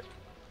picked it.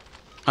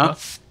 Huh?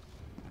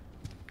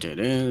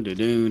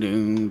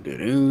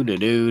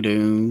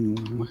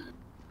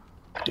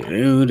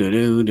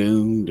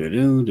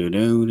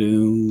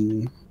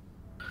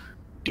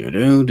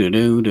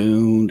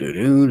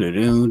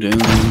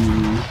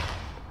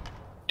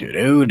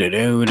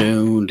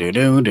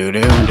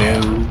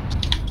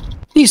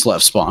 He's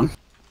left spawn.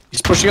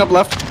 He's pushing up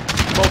left.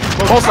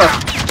 Both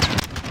left.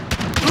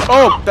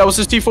 Oh, that was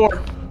his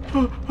T4.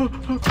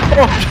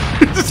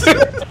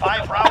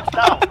 5 rounds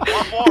down.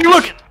 One more.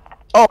 Look.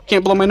 Oh,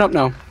 can't blow mine up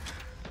now.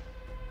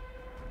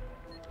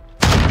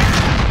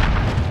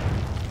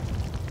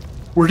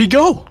 Where'd he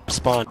go?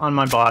 Spawn. On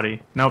my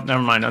body. Nope,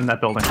 never mind. On that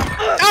building.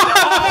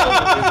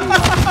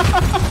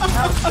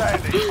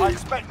 Outstanding. I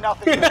expect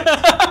nothing.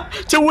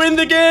 To win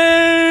the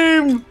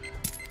game!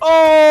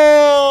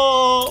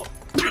 Oh!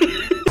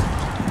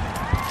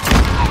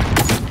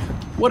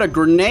 What a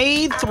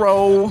grenade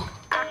throw!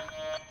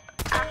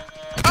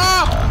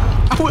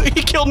 Ah!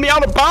 He killed me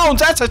out of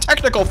bounds. That's a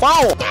technical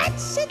foul.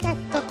 That's a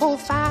technical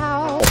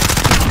foul.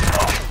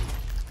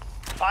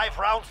 5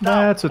 rounds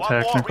down. That's a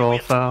technical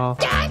foul.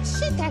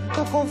 That's a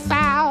technical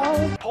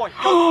foul. Point.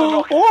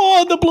 Go.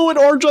 Oh, the blue and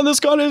orange on this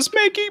gun is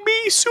making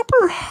me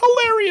super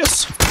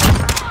hilarious.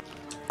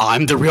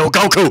 I'm the real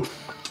Goku.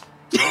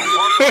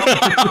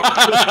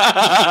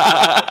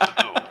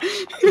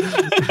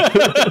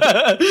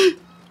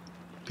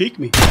 Peek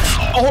me.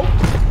 Oh.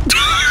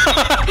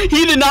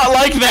 He did not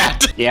like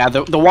that. Yeah,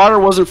 the water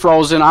wasn't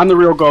frozen. I'm the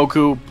real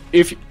Goku.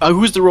 If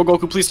who's the real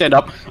Goku? Please stand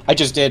up. I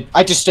just did.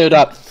 I just stood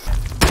up.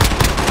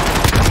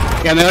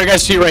 Yeah, and the other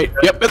guy's to your right.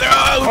 Yep.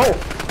 Oh.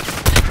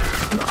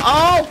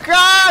 Oh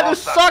God!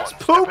 This sucks,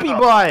 poopy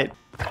butt.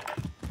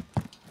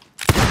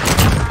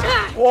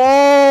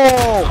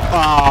 Whoa!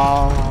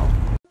 Oh.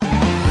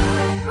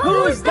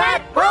 Who's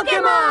that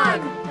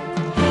Pokemon?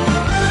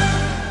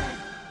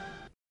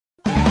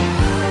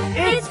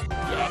 It's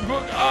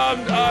I'll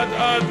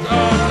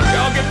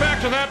get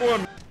back to that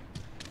one.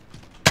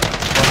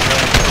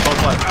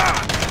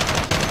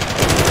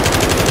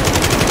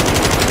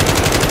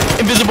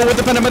 Invisible with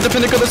the pen, I'm at the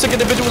pinnacle, the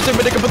second individual is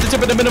put the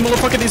tip in the minimal of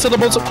fucking these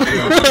syllables. Dude,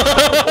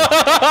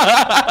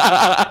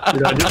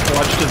 I just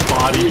watched his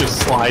body just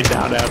slide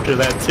down after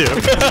that too.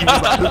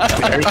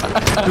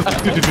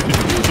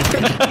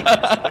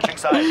 Switching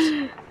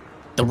sides.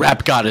 The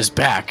rap god is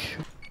back.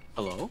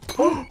 Hello?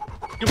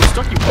 It was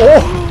stuck you.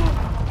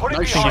 Oh!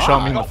 Nice shot. He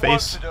shot me in the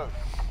face.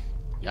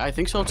 Yeah, I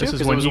think so too. This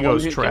is when he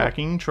goes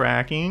tracking.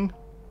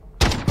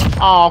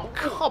 Oh,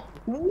 come.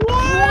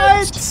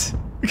 What?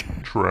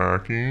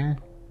 Tracking.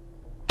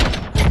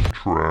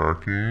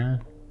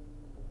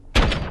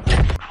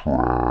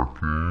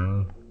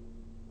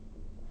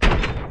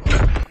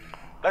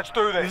 Let's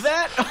do this.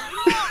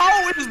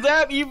 How is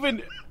that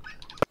even?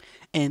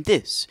 And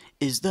this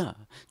is the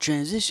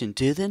transition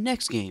to the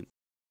next game.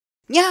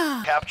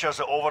 Yeah. Captures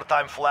the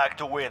overtime flag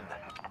to win.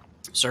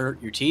 Sir,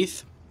 your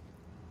teeth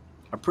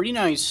are pretty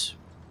nice.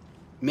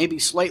 Maybe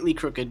slightly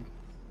crooked.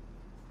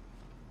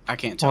 I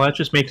can't tell. Well, that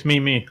just makes me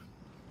me.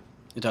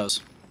 It does.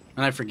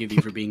 And I forgive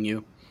you for being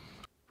you.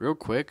 Real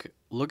quick,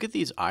 look at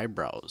these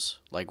eyebrows.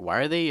 Like, why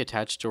are they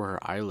attached to her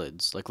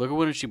eyelids? Like, look at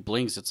when she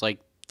blinks. It's like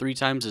 3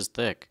 times as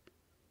thick.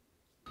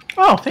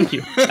 Oh, thank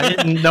you. I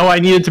didn't know I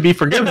needed to be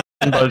forgiven,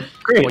 but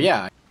great. Well,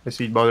 yeah. I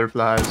see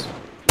butterflies.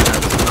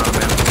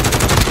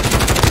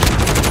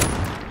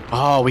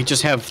 Oh, we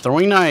just have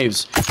throwing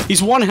knives.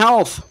 He's 1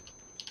 health.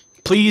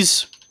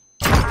 Please.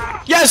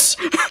 Yes!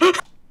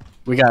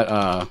 We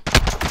got,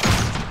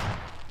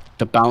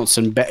 the bounce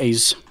and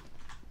bays.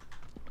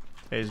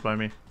 Bays by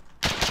me.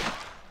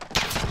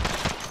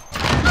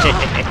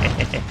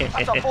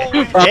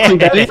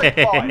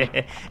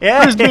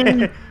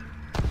 Frisbee!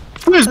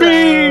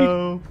 Frisbee!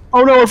 Hello.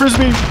 Oh no, a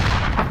frisbee!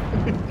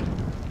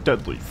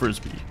 Deadly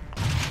frisbee.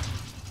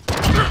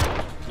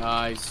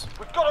 Nice.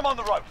 We've got him on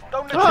the rope.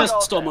 Don't let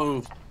Just still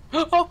move.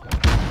 Oh.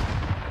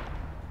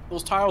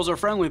 Those tiles are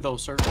friendly though,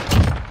 sir.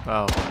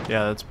 Oh,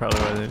 yeah, that's probably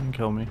why they didn't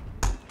kill me.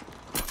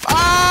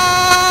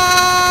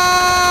 Ah!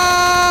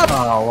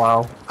 Oh,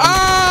 wow.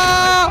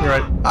 Ah! You're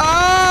right.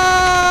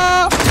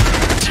 Ah!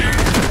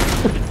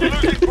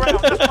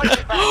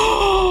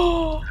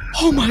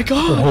 Oh my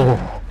god!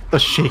 Oh, the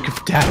shake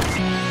of death.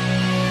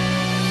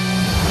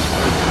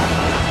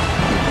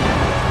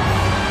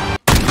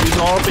 These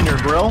all up in your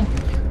grill?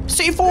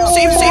 C4!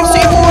 C4!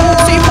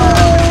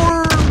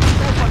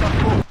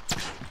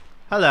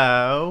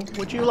 Hello,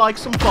 would you like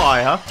some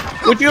fire?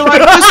 Would you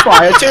like this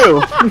fire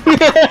too? Stand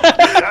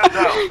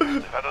down.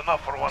 You've had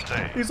enough for one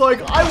day. He's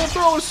like, I will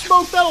throw a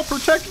smoke that'll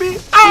protect me.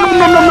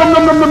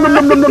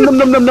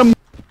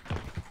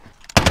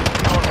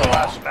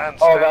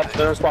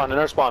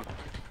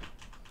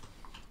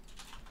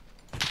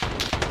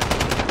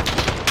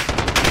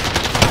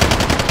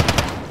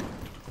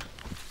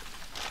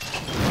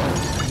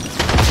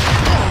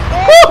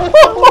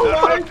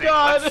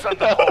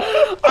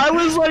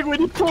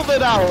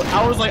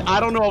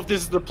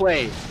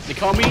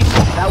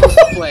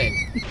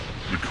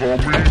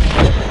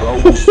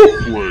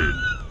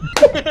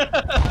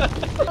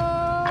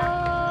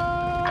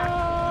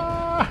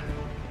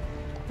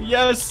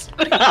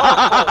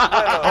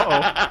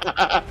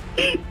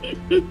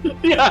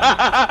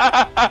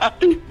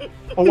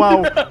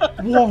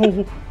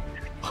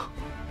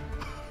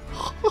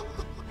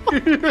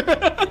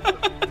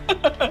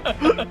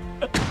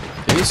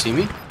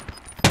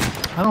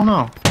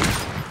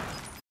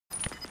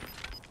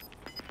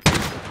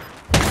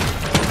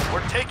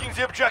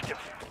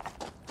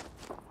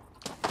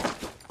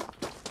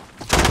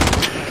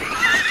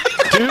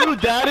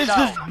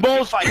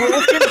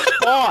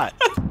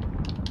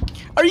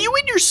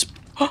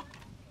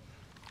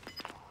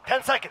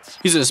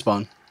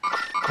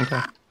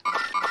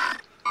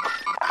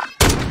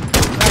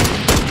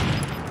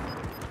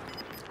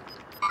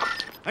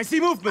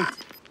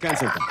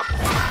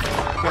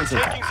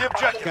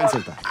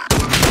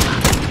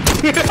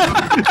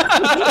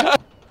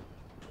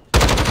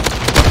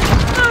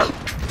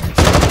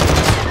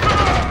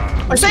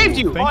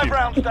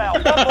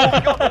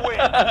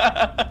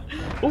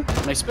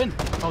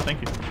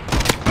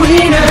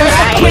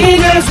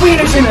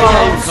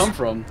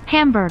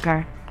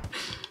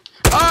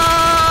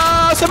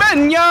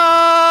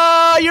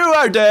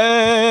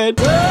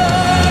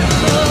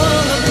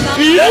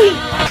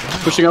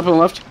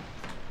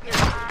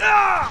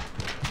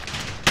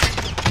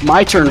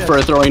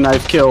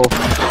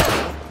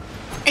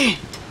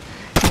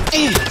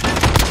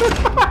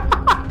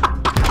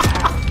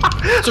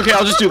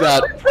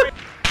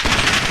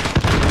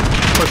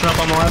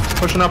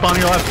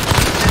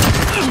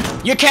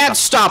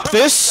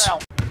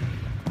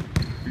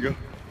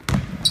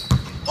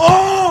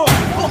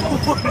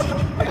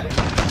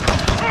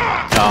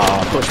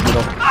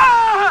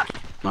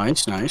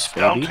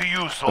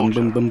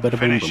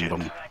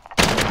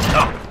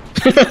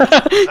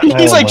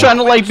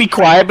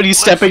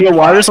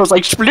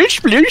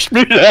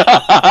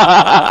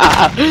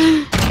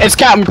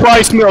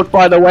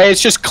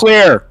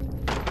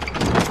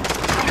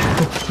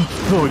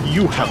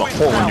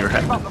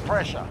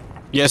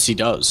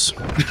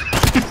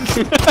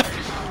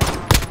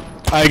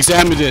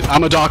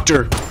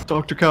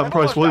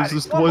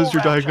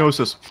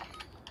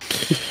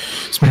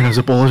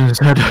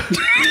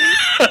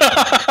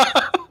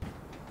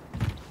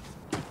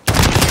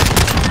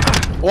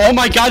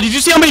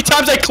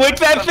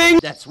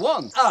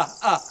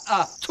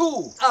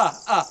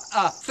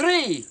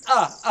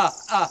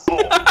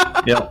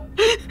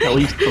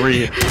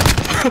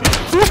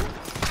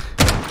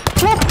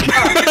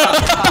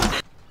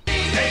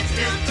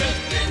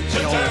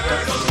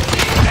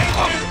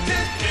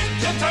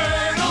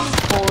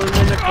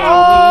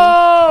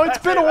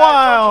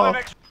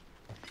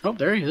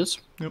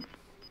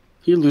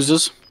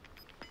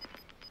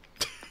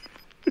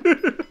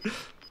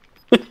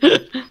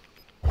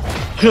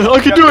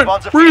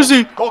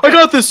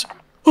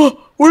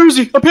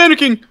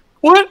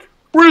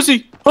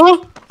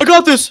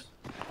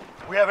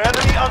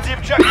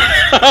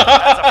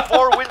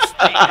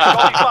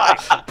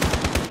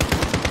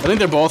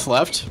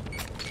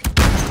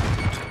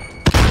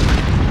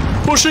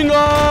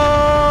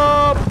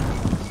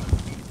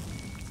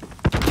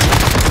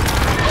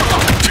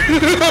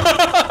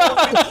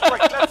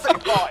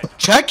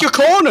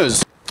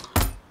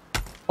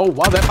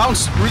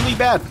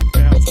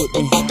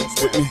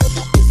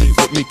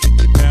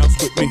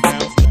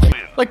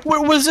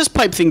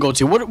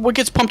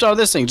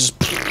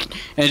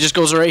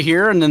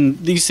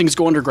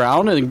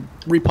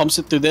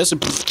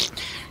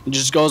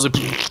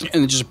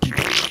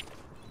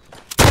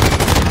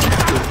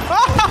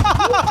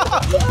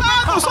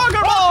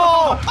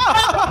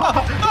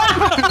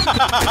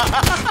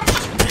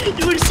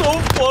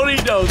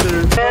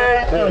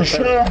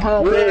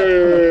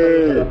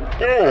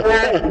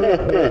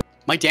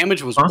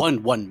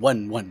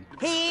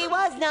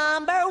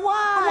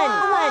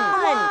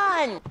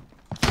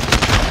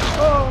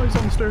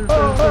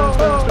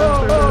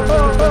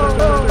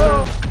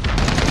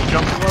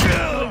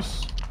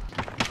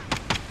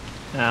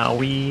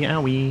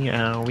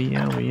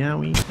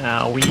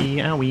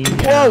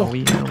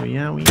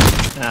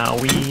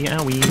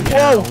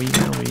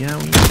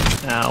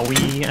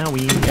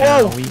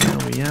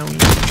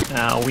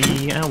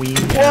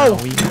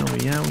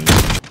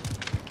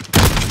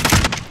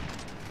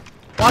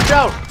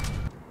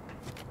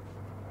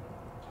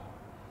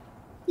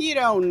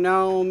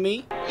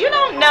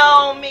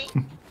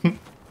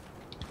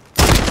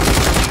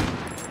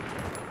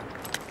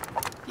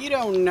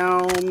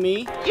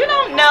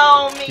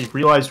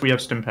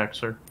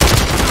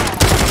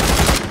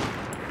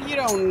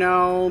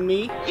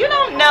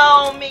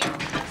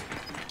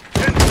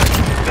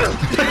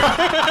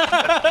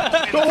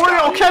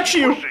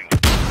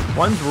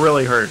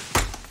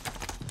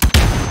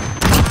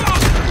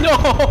 No!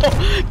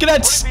 Get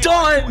that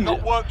stun!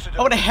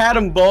 I would have had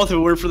them both if it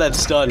weren't for that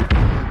stun.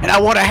 And I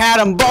would have had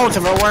them both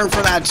if it weren't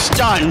for that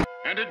stun.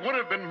 And it would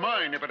have been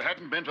mine if it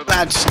hadn't been for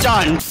that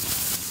stun.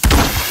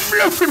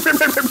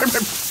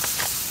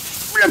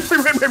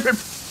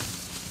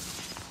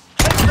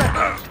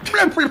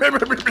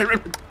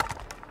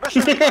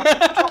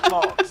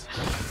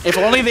 If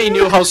only they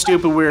knew how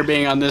stupid we were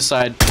being on this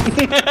side.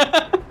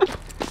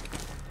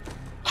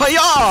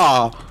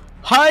 Hiya!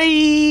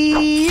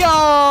 Hiya!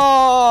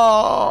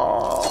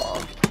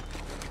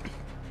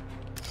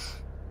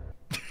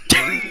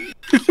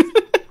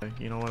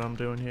 You know what I'm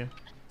doing here?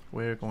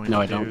 We're going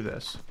No, to I do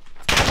this.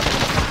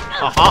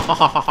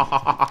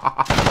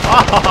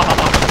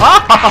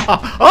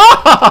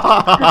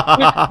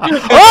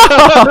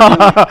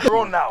 We're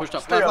on now. Pushed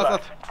up. Stay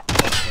alert.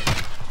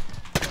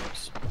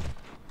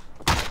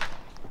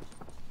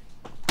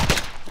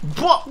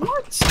 What?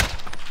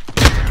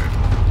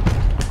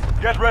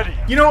 Get ready.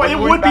 You know, it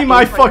would be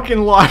my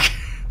fucking luck.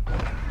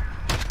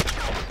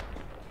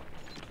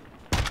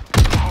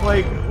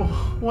 Like,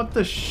 what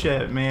the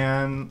shit,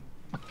 man?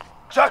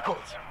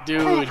 Shackles.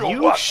 Dude,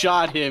 you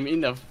shot him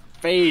in the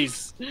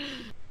face.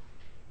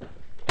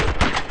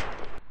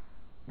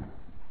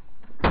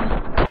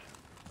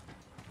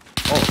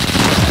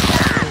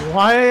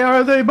 Why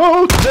are they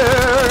both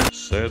there?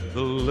 Said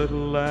the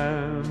little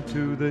lamb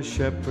to the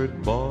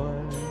shepherd boy.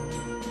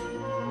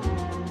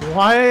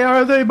 Why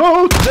are they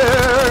both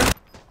there?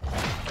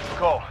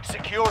 Go.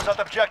 Secure that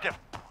objective.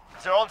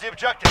 They're on the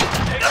objective.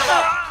 Take them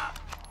out.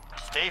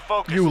 Stay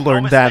focused. You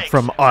learned that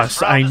from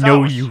us. I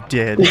know you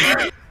did.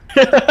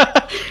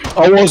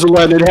 I wasn't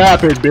letting it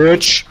happen,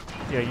 bitch.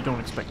 Yeah, you don't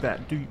expect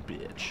that, do you,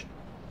 bitch?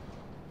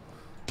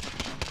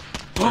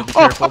 Be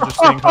careful, just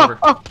stay in cover.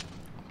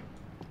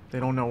 They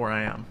don't know where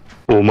I am.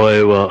 Oh,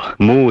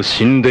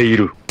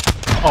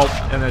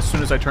 and as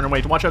soon as I turn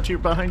away, watch out to your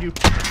behind you.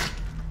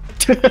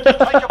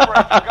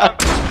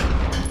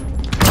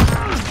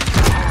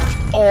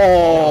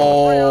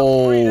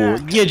 Oh,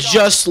 you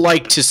just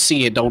like to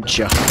see it, don't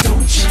you?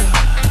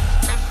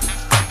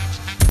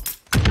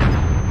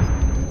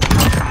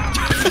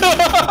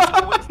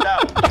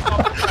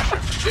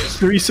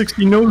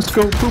 360 no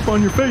scope poop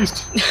on your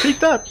face. Take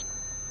that.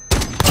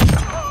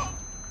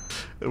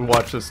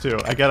 Watch this too.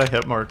 I got a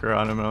hit marker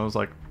on him and I was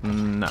like,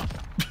 no.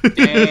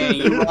 Dang,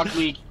 you rocked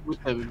me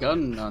with the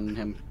gun on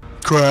him.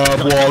 Crab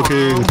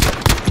walking.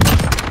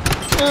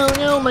 Oh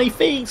no, my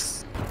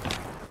face.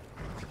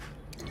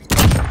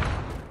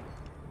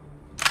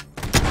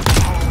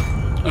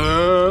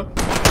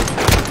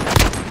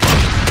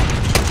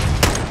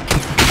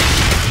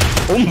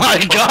 Oh my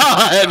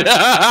god!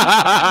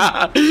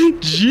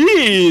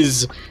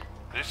 Jeez!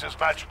 This is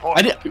match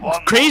point.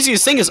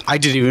 Craziest thing is, I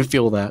didn't even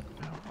feel that.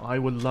 I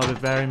would love it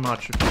very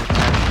much if you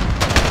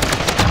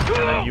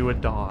and then you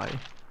would die.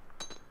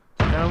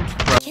 Don't.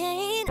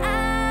 Can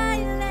I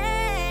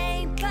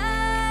lay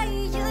by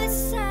your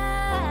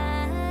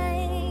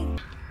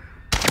side?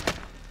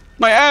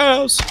 My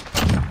ass!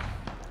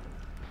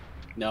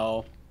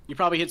 No. You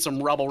probably hit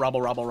some rubble.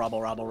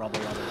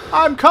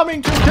 I'm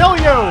coming to kill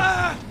you!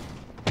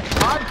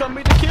 I'm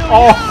coming to kill you!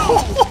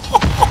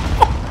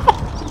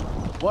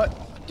 What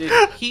did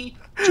he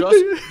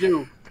just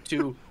do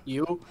to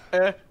you?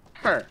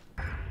 Her.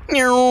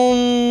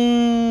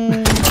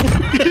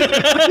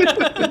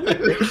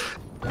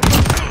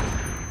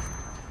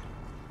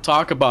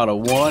 Talk about a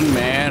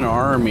one-man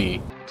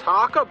army.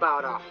 Talk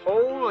about a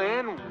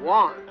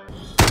hole-in-one.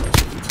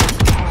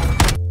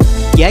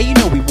 Yeah, you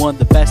know we won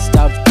the best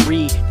out of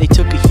 3. They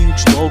took a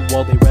huge load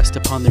while they rest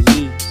upon their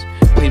knees.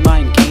 Played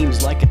mind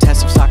games like a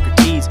test of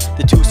Socrates.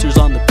 The twosters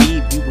on the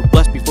beat, we were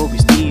blessed before we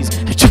sneezed.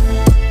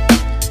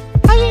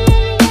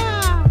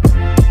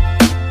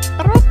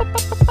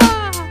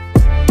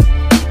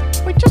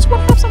 We just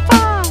want to have some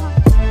fun.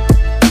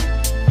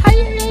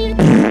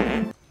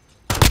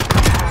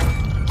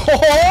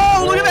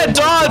 Oh, look at that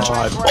dodge!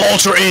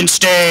 Ultra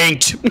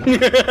instinct!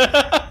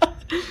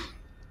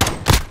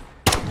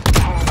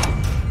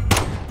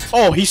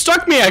 Oh, he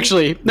struck me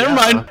actually. Never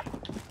mind.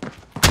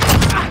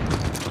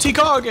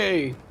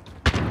 Tikage!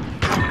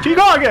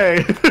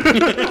 Tikage!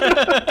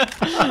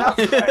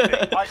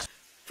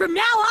 From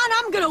now on,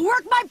 I'm gonna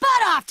work my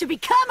butt off to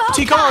become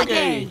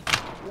Hokage!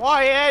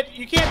 Wyatt,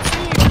 you can't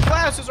see. Your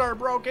glasses are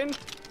broken.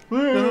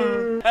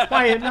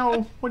 Wyatt,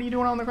 no. What are you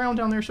doing on the ground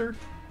down there, sir?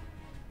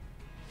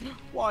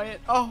 Wyatt,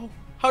 oh.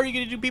 How are you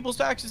gonna do people's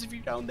taxes if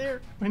you're down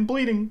there? I'm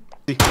bleeding.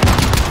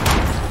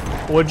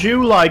 Would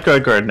you like a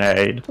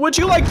grenade? Would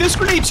you like this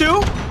grenade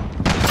too?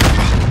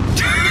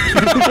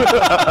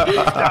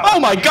 Oh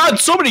my god,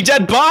 so many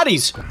dead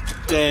bodies!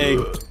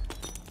 Dang.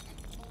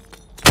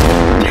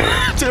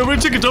 Did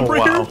everybody take a dump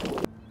right here?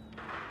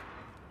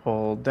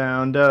 Hold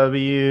down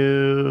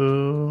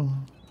W.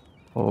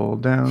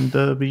 Hold down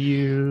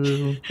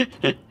W.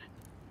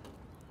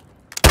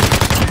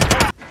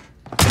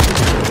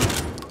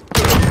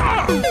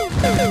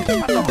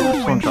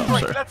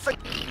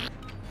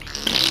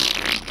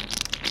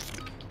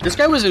 This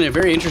guy was in a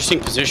very interesting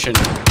position.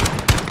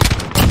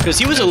 Because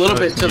he was a little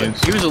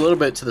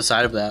bit to the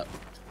side of that.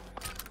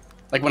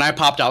 Like when I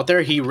popped out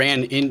there, he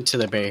ran into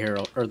the Bay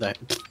Harrel or the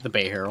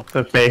Bay Harrel.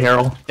 The Bay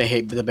Harrel. The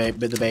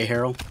Bay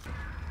Harrel.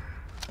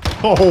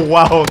 Oh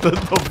wow, the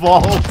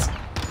vault.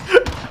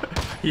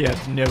 He had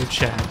no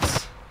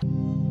chance.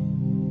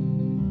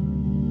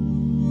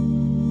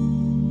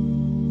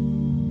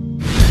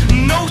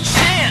 No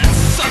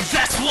chance.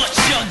 That's what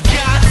you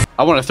got.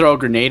 I want to throw a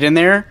grenade in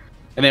there,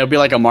 and it'll be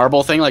like a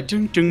marble thing, like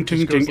ding, ding,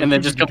 ding, ding, and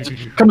then just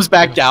comes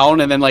back down,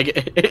 and then like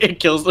it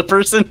kills the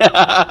person.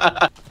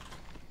 That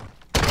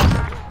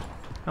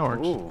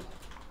works. Ooh.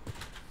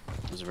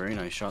 That was a very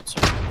nice shot,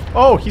 sir.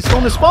 Oh, he's still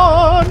in the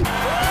spawn!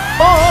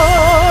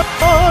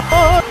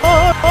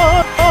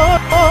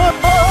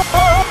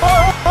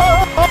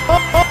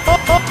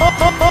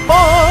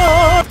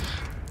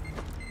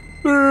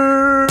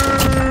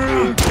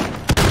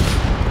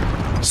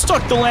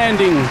 Stuck the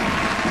landing!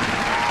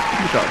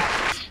 Good job.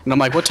 And I'm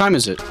like, what time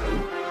is it?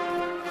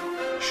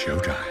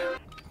 Showtime.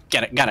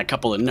 Got a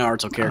couple of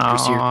Naruto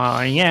characters here.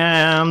 I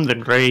am the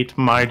great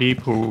mighty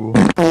Pooh.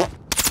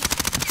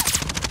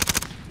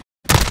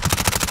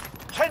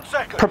 10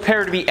 seconds.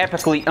 Prepare to be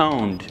epically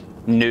owned,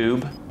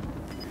 noob.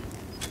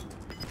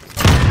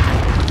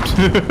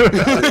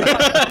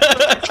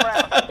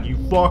 You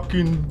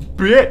fucking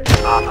bitch!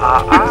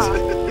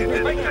 You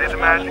didn't say the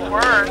magic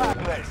word.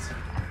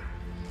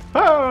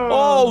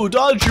 Oh,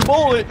 dodge your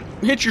bullet.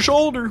 Hit your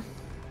shoulder.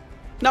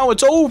 Now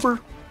it's over.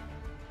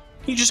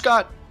 He just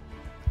got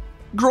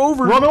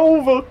Grover. Run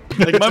over.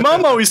 Like my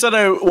mom always said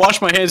I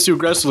wash my hands too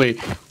aggressively.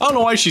 I don't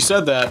know why she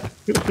said that.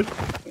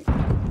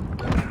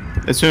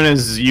 As soon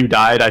as you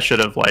died, I should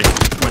have like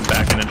went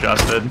back and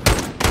adjusted.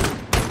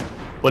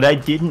 But I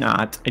did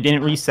not. I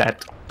didn't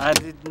reset. I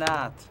did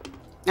not.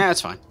 Yeah,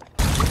 that's fine.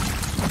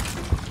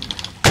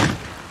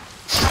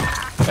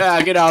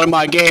 Yeah, get out of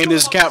my game.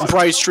 This is Captain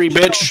Price Tree,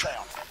 bitch.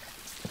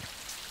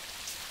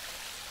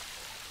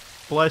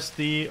 Bless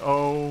thee,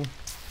 oh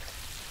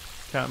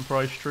Captain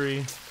Price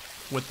Tree,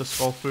 with the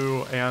skull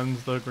foo and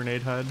the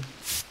grenade head.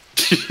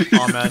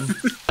 Amen.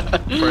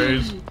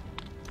 Praise.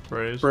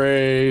 Praise.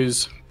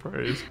 Praise.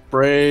 Praise.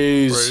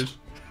 Praise.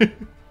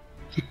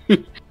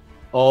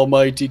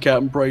 Almighty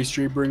Captain Price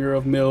Tree, bringer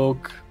of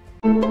milk.